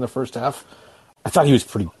 especially in the first half. I thought he was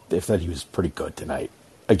pretty good tonight.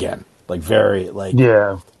 Again, like very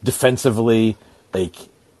defensively, like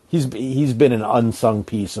he's been an unsung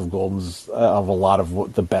piece of of a lot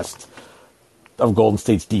of the best of Golden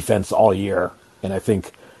State's defense all year, and I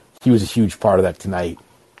think he was a huge part of that tonight.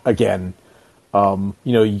 Again,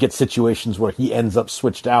 you get situations where he ends up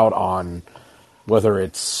switched out on whether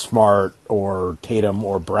it's Smart or Tatum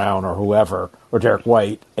or Brown or whoever, or Derek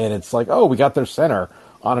White, and it's like, oh, we got their center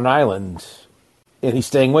on an island, and he's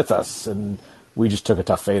staying with us, and we just took a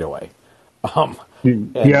tough fadeaway.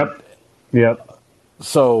 Yep.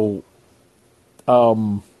 So,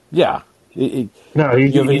 yeah. No,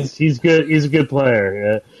 he's good. He's a good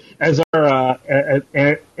player. As our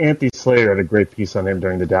Anthony Slater had a great piece on him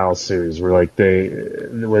during the Dallas series, where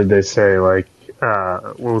they say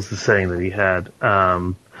what was the saying that he had?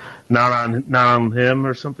 Not on him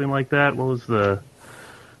or something like that. What was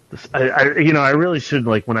I really should,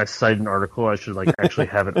 when I cite an article, I should actually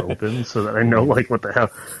have it open so that I know what the hell.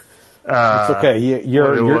 It's okay.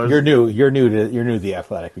 You're new to the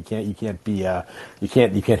Athletic. You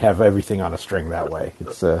can't have everything on a string that way.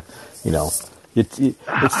 It's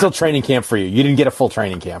it's still training camp for you. You didn't get a full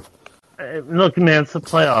training camp. Look, man, it's the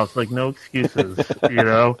playoffs. No excuses.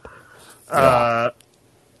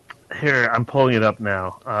 Here, I'm pulling it up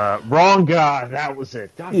now. Wrong guy. That was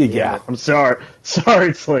it. God damn it. I'm sorry.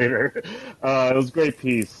 Sorry, Slater. It was a great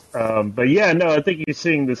piece. But yeah, no, I think you're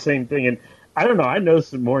seeing the same thing. And I don't know. I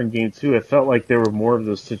noticed it more in game two. It felt like there were more of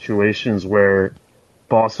those situations where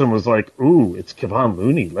Boston was like, ooh, it's Kevon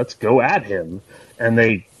Looney. Let's go at him.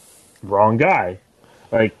 And wrong guy.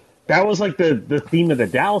 That was the theme of the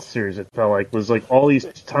Dallas series, it felt like, was all these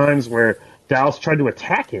times where Dallas tried to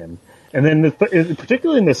attack him. And then,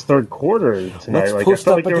 particularly in this third quarter tonight, I felt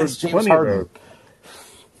like there was plenty of those.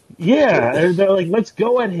 Yeah, and they're let's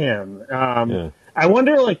go at him. I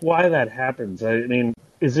wonder, why that happens. I mean,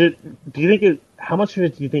 how much of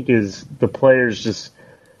it do you think is the players just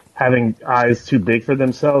having eyes too big for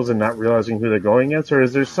themselves and not realizing who they're going against, or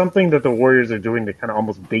is there something that the Warriors are doing to kind of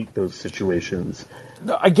almost bait those situations?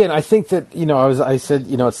 No, again, I think that, I said,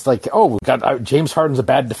 it's we got James Harden's a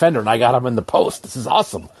bad defender, and I got him in the post. This is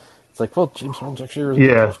awesome. It's James Harden's actually a really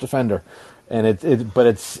good defender, and but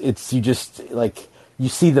it's you just you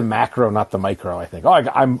see the macro, not the micro. I think.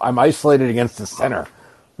 I'm isolated against the center.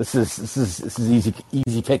 This is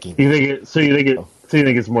easy picking. You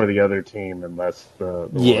think it's more the other team and less the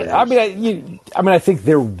Yeah, Warriors. I think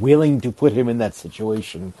they're willing to put him in that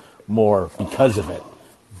situation more because of it,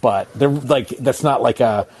 but they're like that's not like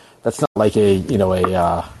a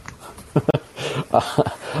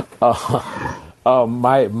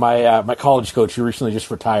my college coach who recently just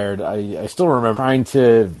retired. I still remember trying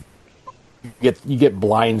to get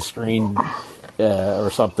blind screened or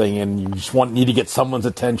something, and you just need to get someone's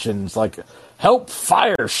attention. It's like help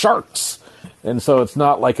fire sharks, and so it's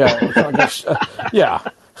not like yeah.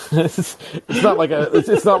 It's not like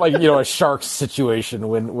a sharks situation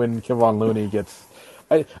when Kevon Looney gets.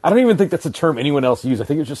 I don't even think that's a term anyone else used. I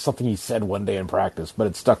think it's just something he said one day in practice, but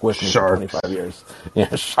it stuck with me for 25 years.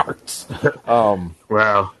 Yeah, sharks.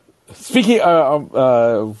 Wow.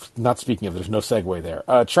 Not speaking of, there's no segue there.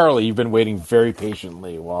 Charlie, you've been waiting very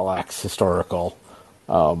patiently while Wax historical.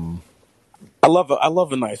 I love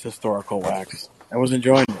a nice historical wax. I was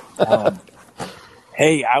enjoying it.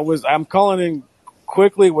 Hey, I'm calling in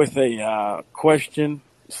quickly with a question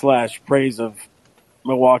 / praise of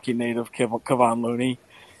Milwaukee native Kevon Looney,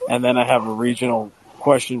 and then I have a regional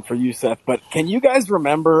question for you, Seth. But can you guys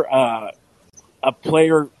remember a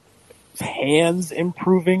player's hands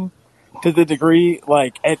improving to the degree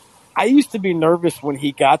I used to be nervous when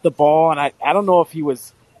he got the ball, and I don't know if he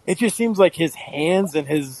was. It just seems like his hands and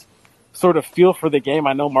his sort of feel for the game.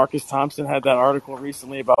 I know Marcus Thompson had that article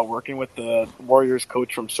recently about working with the Warriors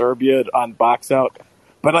coach from Serbia on box out.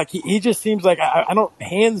 But he just seems like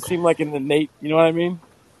hands seem like an innate, you know what I mean?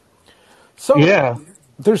 So yeah,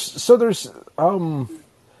 there's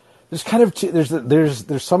kind of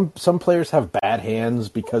there's some players have bad hands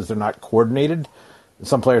because they're not coordinated.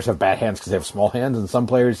 Some players have bad hands because they have small hands, and some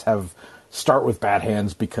players start with bad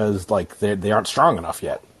hands because they aren't strong enough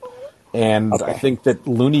yet. And okay. I think that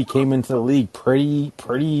Looney came into the league pretty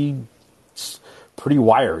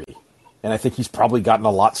wiry, and I think he's probably gotten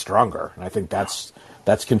a lot stronger. And I think that's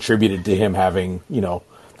contributed to him having, the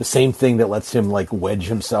same thing that lets him wedge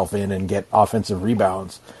himself in and get offensive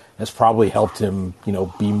rebounds has probably helped him,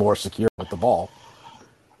 be more secure with the ball.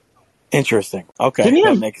 Interesting. Okay,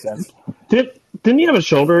 that makes sense. Didn't he have a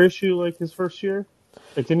shoulder issue his first year?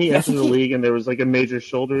 Didn't he enter the league and there was a major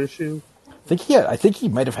shoulder issue? I think he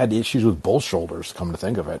might have had issues with both shoulders, come to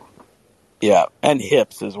think of it. Yeah, and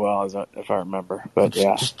hips as well, if I remember. But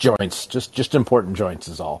just joints, just important joints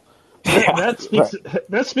is all. Yeah,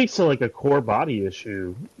 that speaks to a core body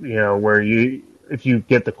issue, where if you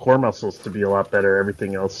get the core muscles to be a lot better,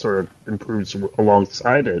 everything else sort of improves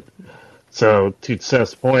alongside it. So to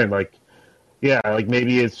Seth's point,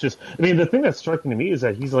 maybe it's just. I mean, the thing that's striking to me is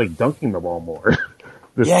that he's dunking the ball more.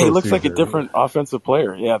 He looks like a different offensive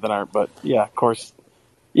player. Yeah, but of course.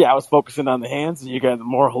 Yeah, I was focusing on the hands, and you got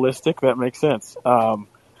more holistic. That makes sense.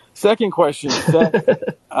 Second question, Seth.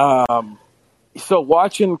 So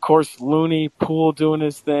watching, of course, Looney, Poole doing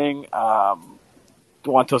his thing.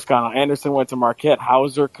 Juan Toscano Anderson went to Marquette.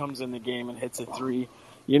 Hauser comes in the game and hits a three.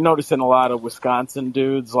 You're noticing a lot of Wisconsin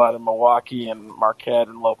dudes, a lot of Milwaukee and Marquette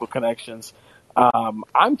and local connections.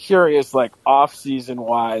 I'm curious, off-season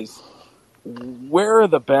wise, where are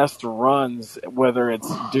the best runs, whether it's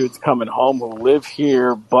dudes coming home who live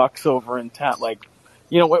here, Bucks over in town,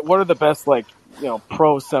 what are the best,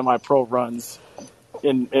 pro, semi-pro runs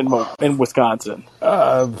in Wisconsin?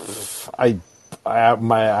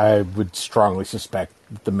 I would strongly suspect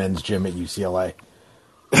the men's gym at UCLA.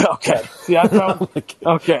 Okay. See, I found,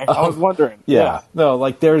 okay. I was wondering. Yeah. No,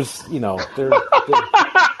 there's, I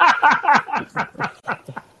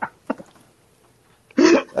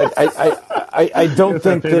don't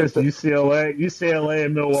think that UCLA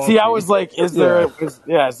and Milwaukee. See, I was like, is there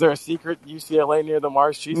a secret UCLA near the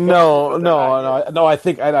Mars Cheese? No. I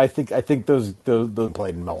think those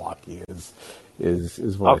played in Milwaukee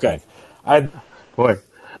is what okay. I think.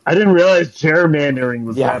 I didn't realize gerrymandering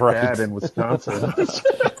was bad in Wisconsin.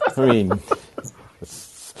 I mean,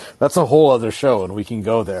 that's a whole other show, and we can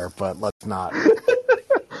go there, but let's not.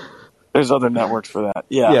 There's other networks for that.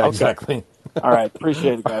 Yeah, okay. Exactly. All right,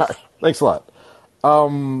 appreciate it, guys. Right, thanks a lot.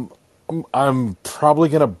 I'm probably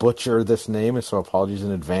going to butcher this name, so apologies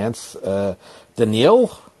in advance.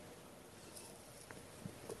 Daniil?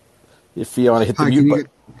 If you want to hit the mute button.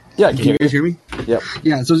 Can you guys hear me? Yep.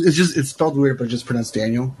 Yeah, so it's spelled weird, but just pronounced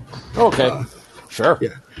Daniel. Okay. Sure.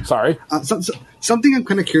 Yeah. Sorry. Something I'm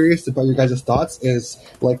kind of curious about your guys' thoughts is,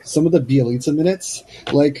 some of the Bielitsa minutes.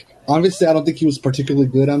 Obviously, I don't think he was particularly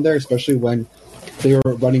good on there, especially when they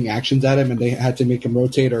were running actions at him and they had to make him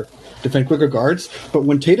rotate or defend quicker guards. But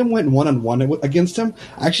when Tatum went one-on-one against him,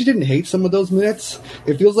 I actually didn't hate some of those minutes.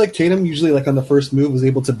 It feels like Tatum usually, like on the first move, was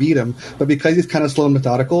able to beat him, but because he's kind of slow and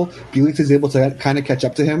methodical, Bjelica is able to kind of catch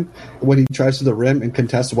up to him when he tries to the rim and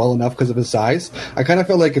contest well enough because of his size. I kind of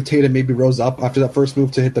felt like if Tatum maybe rose up after that first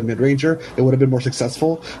move to hit the mid-ranger, it would have been more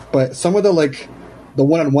successful. But some of the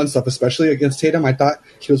one-on-one stuff, especially against Tatum, I thought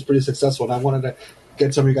he was pretty successful, and I wanted to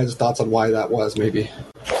get some of you guys' thoughts on why that was, maybe.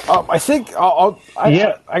 I think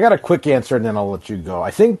I got a quick answer, and then I'll let you go.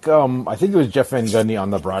 I think it was Jeff Van Gundy on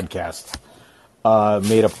the broadcast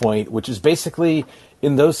made a point, which is basically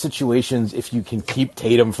in those situations, if you can keep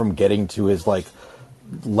Tatum from getting to his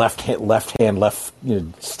left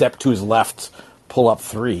step to his left, pull up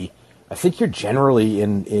three, I think you're generally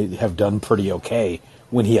have done pretty okay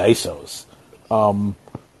when he isos.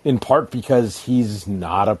 In part because he's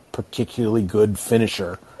not a particularly good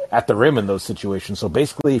finisher at the rim in those situations. So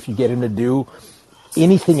basically, if you get him to do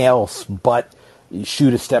anything else but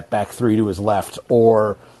shoot a step back three to his left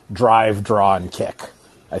or drive, draw, and kick,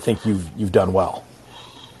 I think you've done well.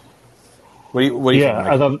 What do you think?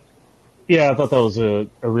 I thought that was a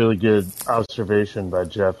really good observation by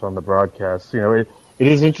Jeff on the broadcast. It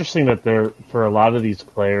is interesting that for a lot of these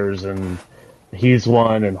players, and he's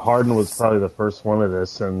one, and Harden was probably the first one of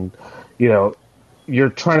this, and you're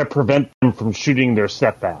trying to prevent them from shooting their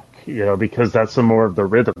step back, because that's more of the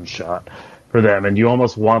rhythm shot for them, and you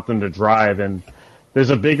almost want them to drive. And there's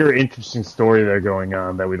a bigger, interesting story there going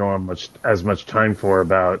on that we don't have as much time for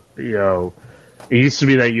about, it used to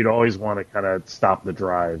be that you'd always want to kind of stop the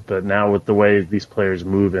drive, but now with the way these players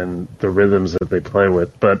move and the rhythms that they play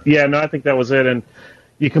with. But yeah, no, I think that was it. And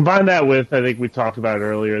you combine that with, I think we talked about it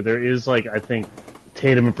earlier, there is I think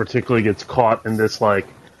Tatum in particular gets caught in this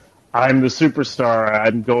I'm the superstar,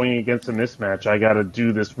 I'm going against a mismatch, I got to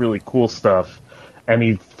do this really cool stuff, and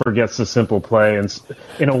he forgets the simple play. And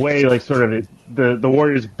in a way, the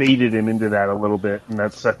Warriors baited him into that a little bit in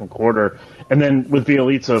that second quarter. And then with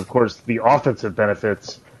Bjelica, of course, the offensive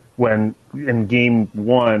benefits when in game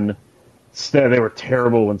one, they were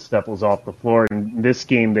terrible when Steph was off the floor. In this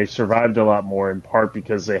game, they survived a lot more, in part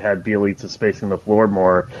because they had Bjelica spacing the floor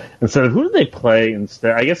more. Instead of, who did they play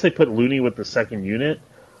instead? I guess they put Looney with the second unit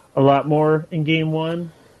a lot more in game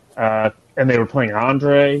one. And they were playing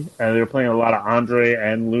Andre, and they were playing a lot of Andre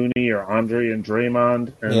and Looney, or Andre and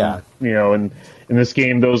Draymond. And, and in this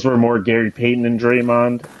game, those were more Gary Payton and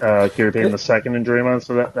Draymond, Gary Payton II and Draymond,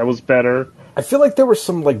 so that was better. I feel like there were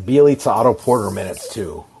some Bjelica Otto Porter minutes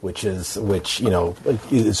too, which is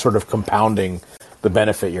sort of compounding the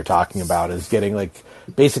benefit you're talking about, is getting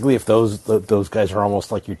basically if those guys are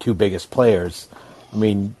almost like your two biggest players. I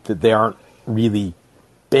mean, they aren't really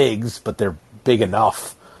bigs, but they're big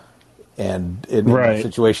enough, and in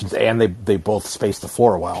situations, and they both space the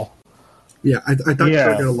floor well. Yeah, I thought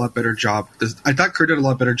Kerr did a lot better job. I thought Kerr did a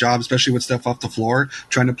lot better job, especially with Steph off the floor,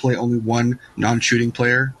 trying to play only one non-shooting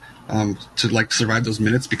player to survive those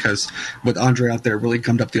minutes, because with Andre out there, it really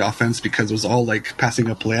gummed up the offense because it was all passing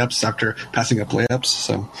up layups after passing up layups.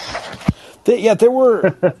 So, there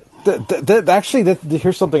were. Actually,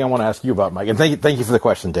 here's something I want to ask you about, Mike, and thank you for the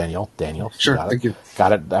question, Daniel. Sure, thank you.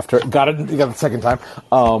 Got it the second time.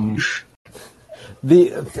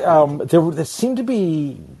 There seemed to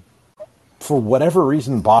be, for whatever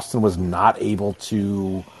reason, Boston was not able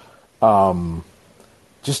to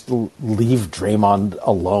just leave Draymond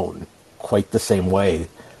alone quite the same way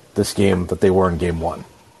this game that they were in game one.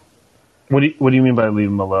 What do you mean by leave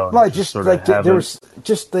him alone? Well, there was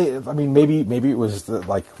maybe it was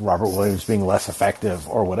Robert Williams being less effective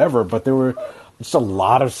or whatever, but there were just a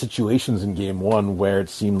lot of situations in game one where it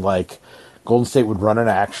seemed like Golden State would run an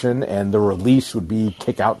action and the release would be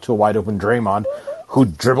kick out to a wide open Draymond,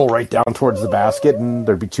 who'd dribble right down towards the basket, and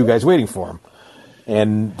there'd be two guys waiting for him,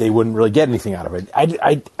 and they wouldn't really get anything out of it.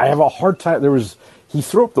 I have a hard time. He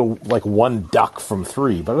threw up the one duck from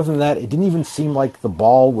three, but other than that, it didn't even seem like the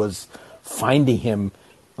ball was finding him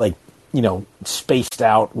spaced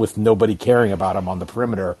out with nobody caring about him on the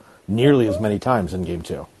perimeter nearly as many times in game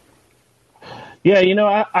two.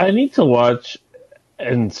 Yeah, I need to watch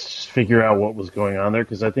and figure out what was going on there,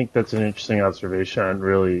 because I think that's an interesting observation I didn't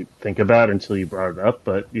really think about until you brought it up.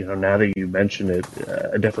 But, now that you mention it,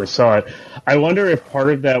 I definitely saw it. I wonder if part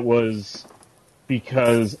of that was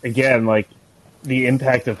because, again, the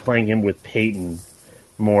impact of playing him with Peyton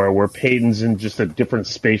more, where Peyton's in just a different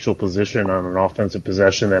spatial position on an offensive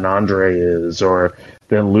possession than Andre is, or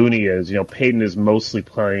than Looney is. Peyton is mostly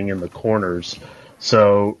playing in the corners,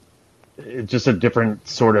 so it's just a different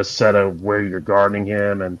sort of set of where you're guarding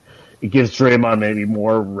him. And it gives Draymond maybe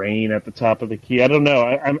more reign at the top of the key. I don't know.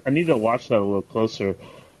 I need to watch that a little closer.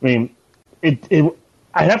 I mean,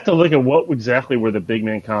 I have to look at what exactly were the big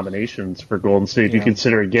man combinations for Golden State. If you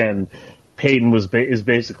consider, again, Peyton is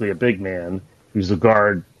basically a big man who's a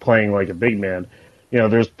guard playing like a big man.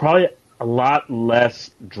 There's probably a lot less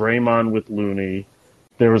Draymond with Looney.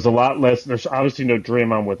 There was a lot less. There's obviously no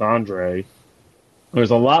Draymond with Andre.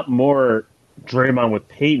 There's a lot more Draymond with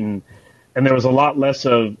Peyton, and there was a lot less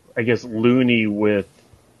of, I guess, Looney with.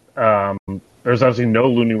 There's obviously no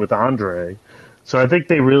Looney with Andre. So I think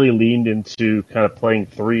they really leaned into kind of playing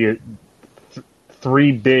three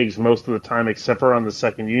bigs most of the time, except for on the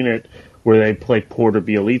second unit where they play Porter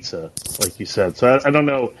Bielitsa, like you said. So I don't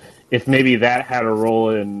know if maybe that had a role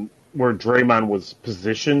in where Draymond was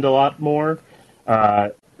positioned a lot more,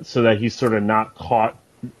 so that he's sort of not caught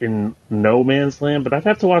in no man's land. But I'd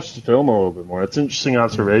have to watch the film a little bit more. It's an interesting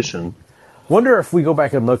observation. Wonder if we go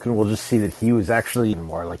back and look and we'll just see that he was actually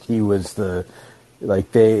more like he was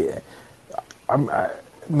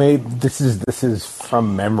this is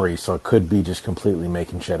from memory, so it could be just completely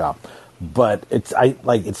making shit up. But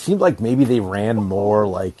it seemed like maybe they ran more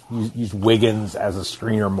like used Wiggins as a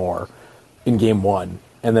screener more in game one,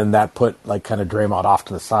 and then that put like kind of Draymond off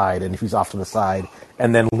to the side, and if he's off to the side,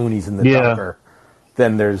 and then Looney's in the dunker,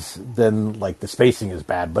 then the spacing is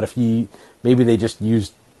bad. But if maybe they just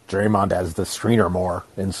used Draymond as the screener more,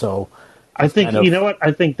 and so. I think you know what?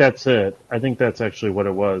 I think that's it. I think that's actually what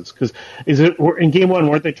it was. Because in game one,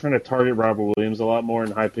 weren't they trying to target Robert Williams a lot more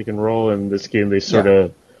in high pick and roll? In this game, they sort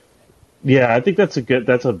of. Yeah, I think that's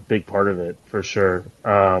a big part of it for sure.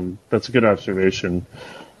 That's a good observation.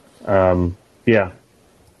 Yeah.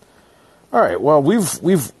 All right. Well, we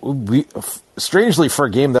strangely for a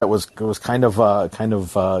game that was kind of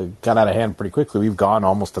got out of hand pretty quickly. We've gone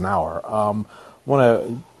almost an hour.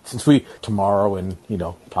 Since we tomorrow and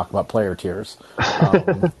talk about player tiers,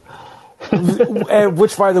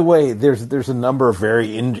 which by the way, there's a number of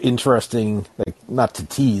very interesting, like not to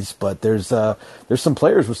tease, but there's some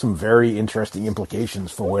players with some very interesting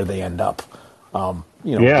implications for where they end up. Based on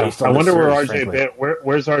I wonder series,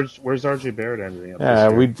 where's RJ Barrett ending up?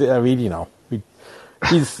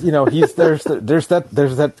 There's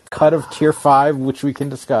that cut of tier 5 which we can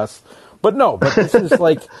discuss, but this is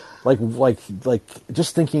like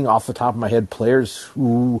just thinking off the top of my head, players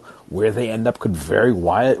where they end up could vary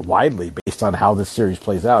widely based on how this series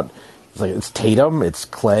plays out. It's Tatum, it's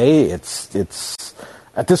Clay, it's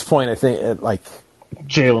at this point I think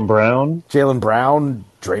Jaylen Brown,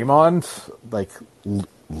 Draymond,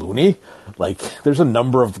 Looney, there's a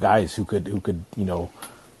number of guys who could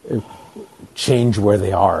change where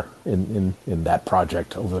they are in that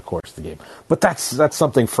project over the course of the game. But that's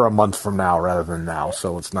something for a month from now rather than now,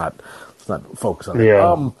 so let's not focus on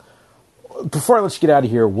it. Before I let you get out of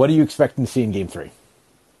here, what are you expecting to see in Game 3?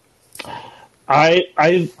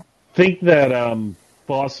 I think that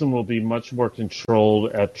Boston will be much more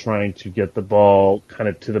controlled at trying to get the ball kind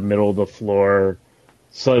of to the middle of the floor,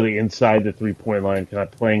 slightly inside the three-point line, kind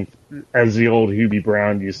of playing, as the old Hubie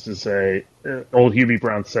Brown used to say, old Hubie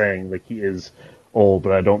Brown saying, he is old,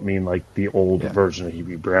 but I don't mean the old version of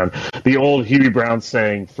Hubie Brown. The old Hubie Brown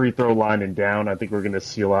saying, free throw line and down. I think we're going to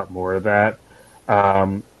see a lot more of that.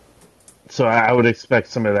 So I would expect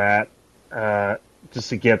some of that just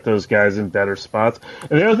to get those guys in better spots.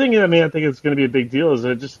 And the other thing, I think it's going to be a big deal is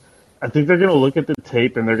I think they're going to look at the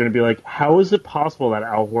tape and they're going to be like, how is it possible that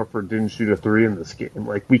Al Horford didn't shoot a 3 in this game?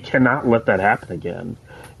 We cannot let that happen again.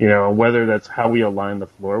 Whether that's how we align the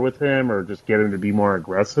floor with him or just get him to be more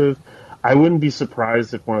aggressive. I wouldn't be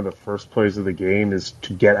surprised if one of the first plays of the game is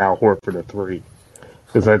to get Al Horford a 3.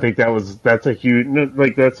 Because I think that's a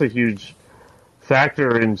huge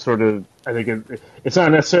factor in sort of, I think it's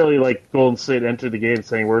not necessarily like Golden State entered the game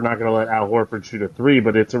saying we're not going to let Al Horford shoot a 3,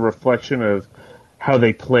 but it's a reflection of how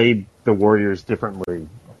they played the Warriors differently.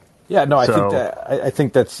 Yeah, no, I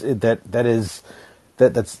think that's a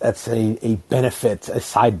benefit, a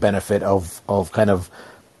side benefit of kind of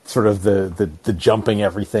sort of the jumping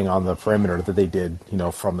everything on the perimeter that they did,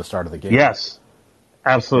 from the start of the game. Yes,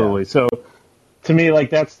 absolutely. Yeah. So to me,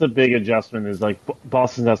 that's the big adjustment is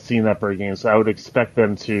Boston's not seeing that per game, so I would expect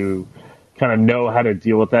them to kind of know how to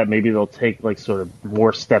deal with that. Maybe they'll take sort of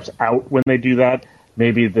more steps out when they do that.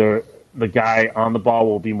 Maybe the guy on the ball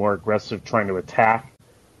will be more aggressive trying to attack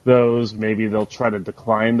those. Maybe they'll try to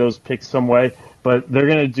decline those picks some way, but they're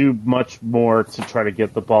going to do much more to try to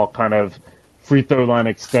get the ball kind of free throw line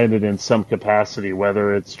extended in some capacity,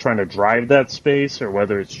 whether it's trying to drive that space or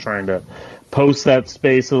whether it's trying to post that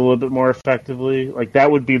space a little bit more effectively.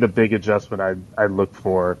 That would be the big adjustment I'd look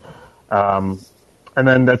for. And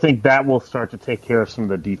then I think that will start to take care of some of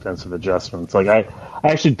the defensive adjustments. Like I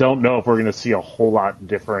actually don't know if we're going to see a whole lot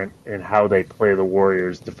different in how they play the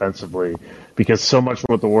Warriors defensively, because so much of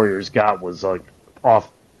what the Warriors got was like off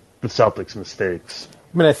the Celtics' mistakes.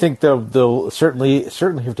 I mean, I think they'll certainly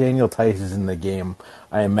if Daniel Tice is in the game,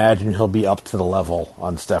 I imagine he'll be up to the level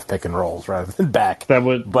on Steph pick and rolls rather than back. That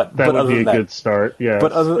would be a good start. Yeah,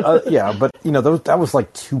 but that was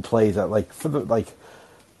like 2 plays that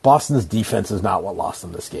Boston's defense is not what lost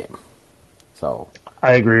them this game. So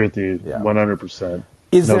I agree with you 100%.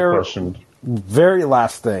 Question. Very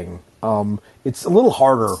last thing. It's a little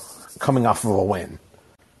harder coming off of a win.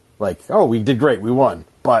 Like, we did great, we won.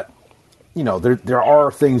 But there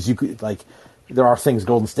are things you could like. There are things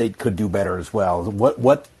Golden State could do better as well.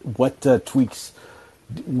 What tweaks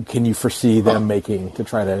can you foresee them making to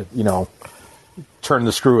try to turn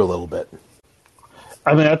the screw a little bit?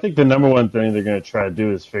 I mean, I think the number one thing they're going to try to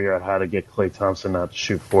do is figure out how to get Klay Thompson not to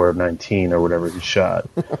shoot 4 of 19 or whatever he shot.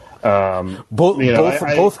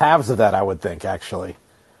 Both halves of that, I would think, actually.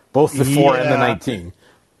 Both the 4 and the 19.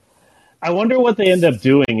 I wonder what they end up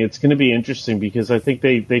doing. It's going to be interesting because I think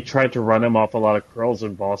they tried to run him off a lot of curls,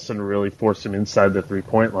 and Boston really forced him inside the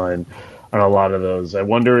three-point line on a lot of those. I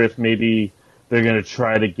wonder if maybe they're going to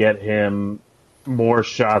try to get him more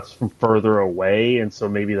shots from further away, and so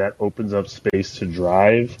maybe that opens up space to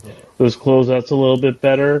drive those closeouts a little bit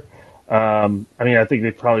better. I mean, I think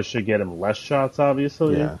they probably should get him less shots,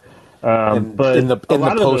 obviously. Yeah. But in the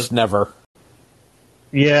post, never.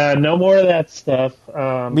 Yeah, no more of that stuff.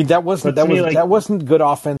 I mean, that wasn't good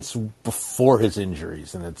offense before his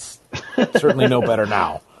injuries, and it's certainly no better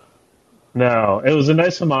now. No, it was a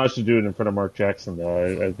nice homage to do it in front of Mark Jackson,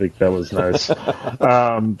 though. I think that was nice. But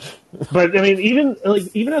I mean,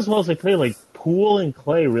 even as well as they play, like Poole and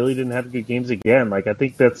Clay really didn't have good games again. Like I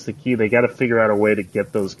think that's the key. They got to figure out a way to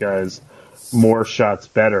get those guys more shots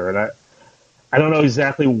better. And I don't know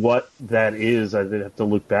exactly what that is. I'd have to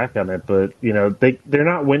look back on it, but they're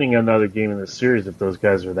not winning another game in the series if those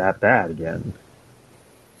guys are that bad again.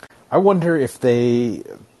 I wonder if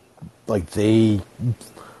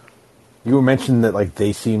you mentioned that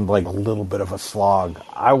they seemed like a little bit of a slog.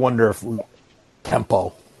 I wonder if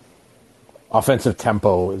offensive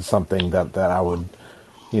tempo is something that I would,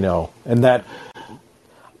 and that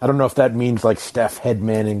I don't know if that means like Steph head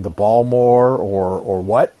manning the ball more or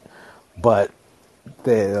what, but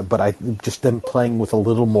I just them playing with a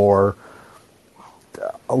little more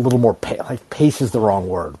pace is the wrong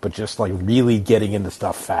word, but just like really getting into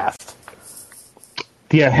stuff fast.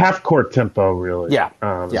 Yeah, half-court tempo, really.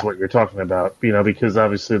 Is what you're talking about. Because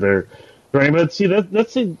obviously they're running. But see,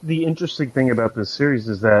 that's the interesting thing about this series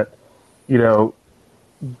is that, the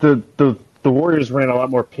Warriors ran a lot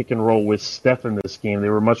more pick and roll with Steph in this game. They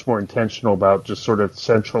were much more intentional about just sort of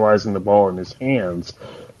centralizing the ball in his hands.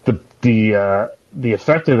 The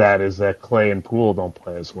effect of that is that Clay and Poole don't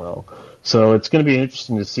play as well. So it's going to be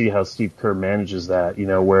interesting to see how Steve Kerr manages that.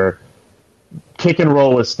 Where kick and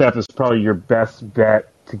roll with Steph is probably your best bet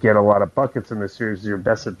to get a lot of buckets in this series, your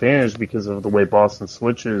best advantage because of the way Boston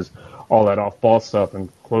switches all that off-ball stuff and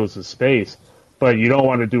closes space. But you don't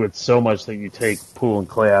want to do it so much that you take Poole and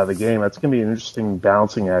Clay out of the game. That's going to be an interesting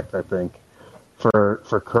balancing act, I think, for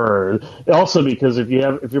Kerr. Also because if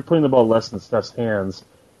you're putting the ball less in Steph's hands,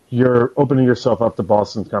 you're opening yourself up to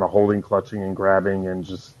Boston's kind of holding, clutching, and grabbing, and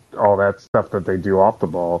just all that stuff that they do off the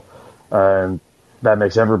ball. And that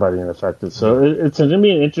makes everybody ineffective. So it's going to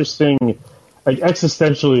be an interesting,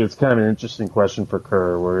 existentially, it's kind of an interesting question for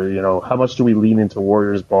Kerr, where, how much do we lean into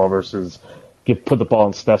Warriors ball versus put the ball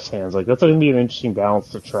in Steph's hands? That's going to be an interesting balance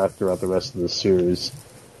to track throughout the rest of the series.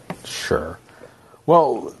 Sure.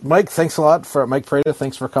 Well, Mike, thanks a lot Mike Prada.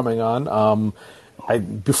 Thanks for coming on.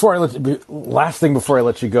 Last thing before I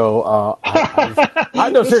let you go, I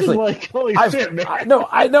know seriously. Holy shit,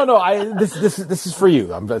 man. This is for you.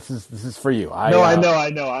 This is for you. I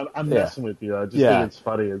know. I'm messing with you. I just think it's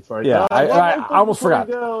funny. It's like, I almost forgot.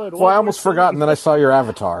 I almost forgot, and then I saw your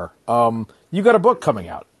avatar. You got a book coming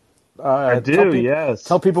out. I do. Yes.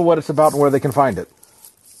 Tell people what it's about and where they can find it.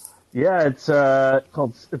 Yeah, it's about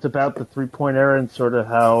the 3-point era and sort of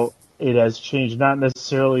how it has changed. Not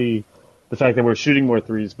necessarily the fact that we're shooting more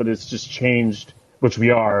threes, but it's just changed, which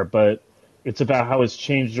we are, but it's about how it's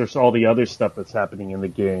changed just all the other stuff that's happening in the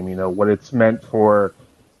game, what it's meant for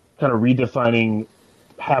kind of redefining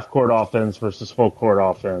half-court offense versus full-court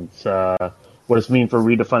offense, what it's mean for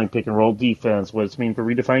redefining pick-and-roll defense, what it's mean for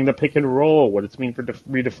redefining the pick-and-roll, what it's mean for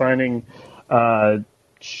redefining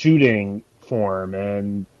shooting form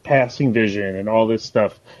and passing vision and all this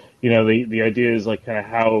stuff. The idea is like kind of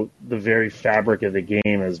how the very fabric of the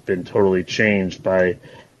game has been totally changed by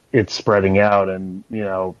it's spreading out. And,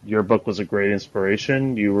 your book was a great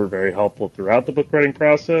inspiration. You were very helpful throughout the book writing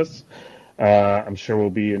process. I'm sure we'll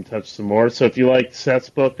be in touch some more. So if you like Seth's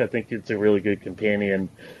book, I think it's a really good companion.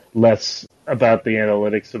 Less about the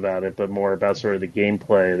analytics about it, but more about sort of the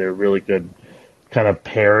gameplay. They're really good kind of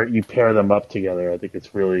pair them up together. I think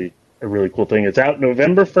it's really a really cool thing. It's out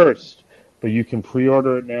November 1st, but you can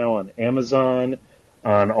pre-order it now on Amazon,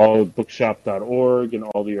 on allbookshop.org, and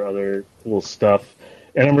all your other cool stuff.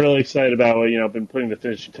 And I'm really excited about it. I've been putting the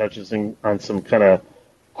finishing touches on some kind of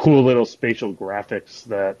cool little spatial graphics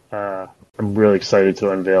that I'm really excited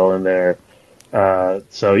to unveil in there.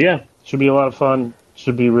 So yeah, should be a lot of fun.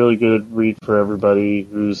 Should be a really good read for everybody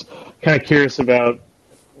who's kind of curious about,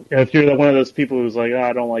 if you're one of those people who's like,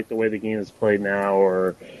 I don't like the way the game is played now,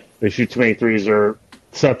 or they shoot too many threes, or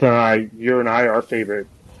Seth and I, our favorite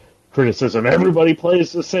criticism, everybody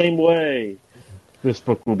plays the same way. This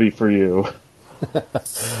book will be for you.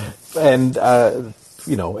 And,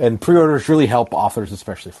 and pre-orders really help authors,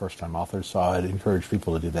 especially first-time authors, so I'd encourage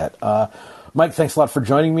people to do that. Mike, thanks a lot for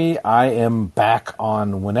joining me. I am back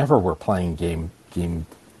on whenever we're playing game.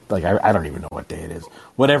 Like, I don't even know what day it is.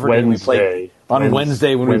 Whatever day we play. On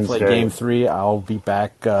Wednesday when we play Game 3, I'll be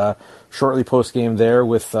back shortly post-game there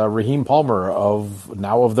with Raheem Palmer of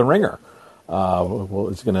The Ringer.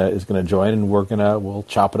 Is gonna join, and we'll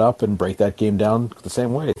chop it up and break that game down the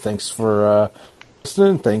same way. Thanks for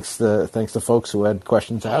listening. Thanks to folks who had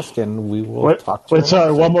questions asked, and we will talk to you.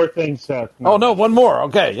 Sorry, one more thing, Seth. No. Oh, no, one more.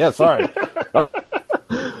 Okay, yeah, sorry.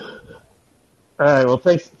 All right, well,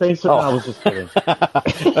 thanks. I was just kidding. All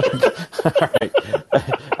right.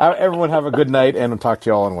 Everyone have a good night, and I'll talk to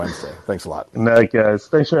you all on Wednesday. Thanks a lot. Good night, guys.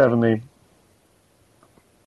 Thanks for having me.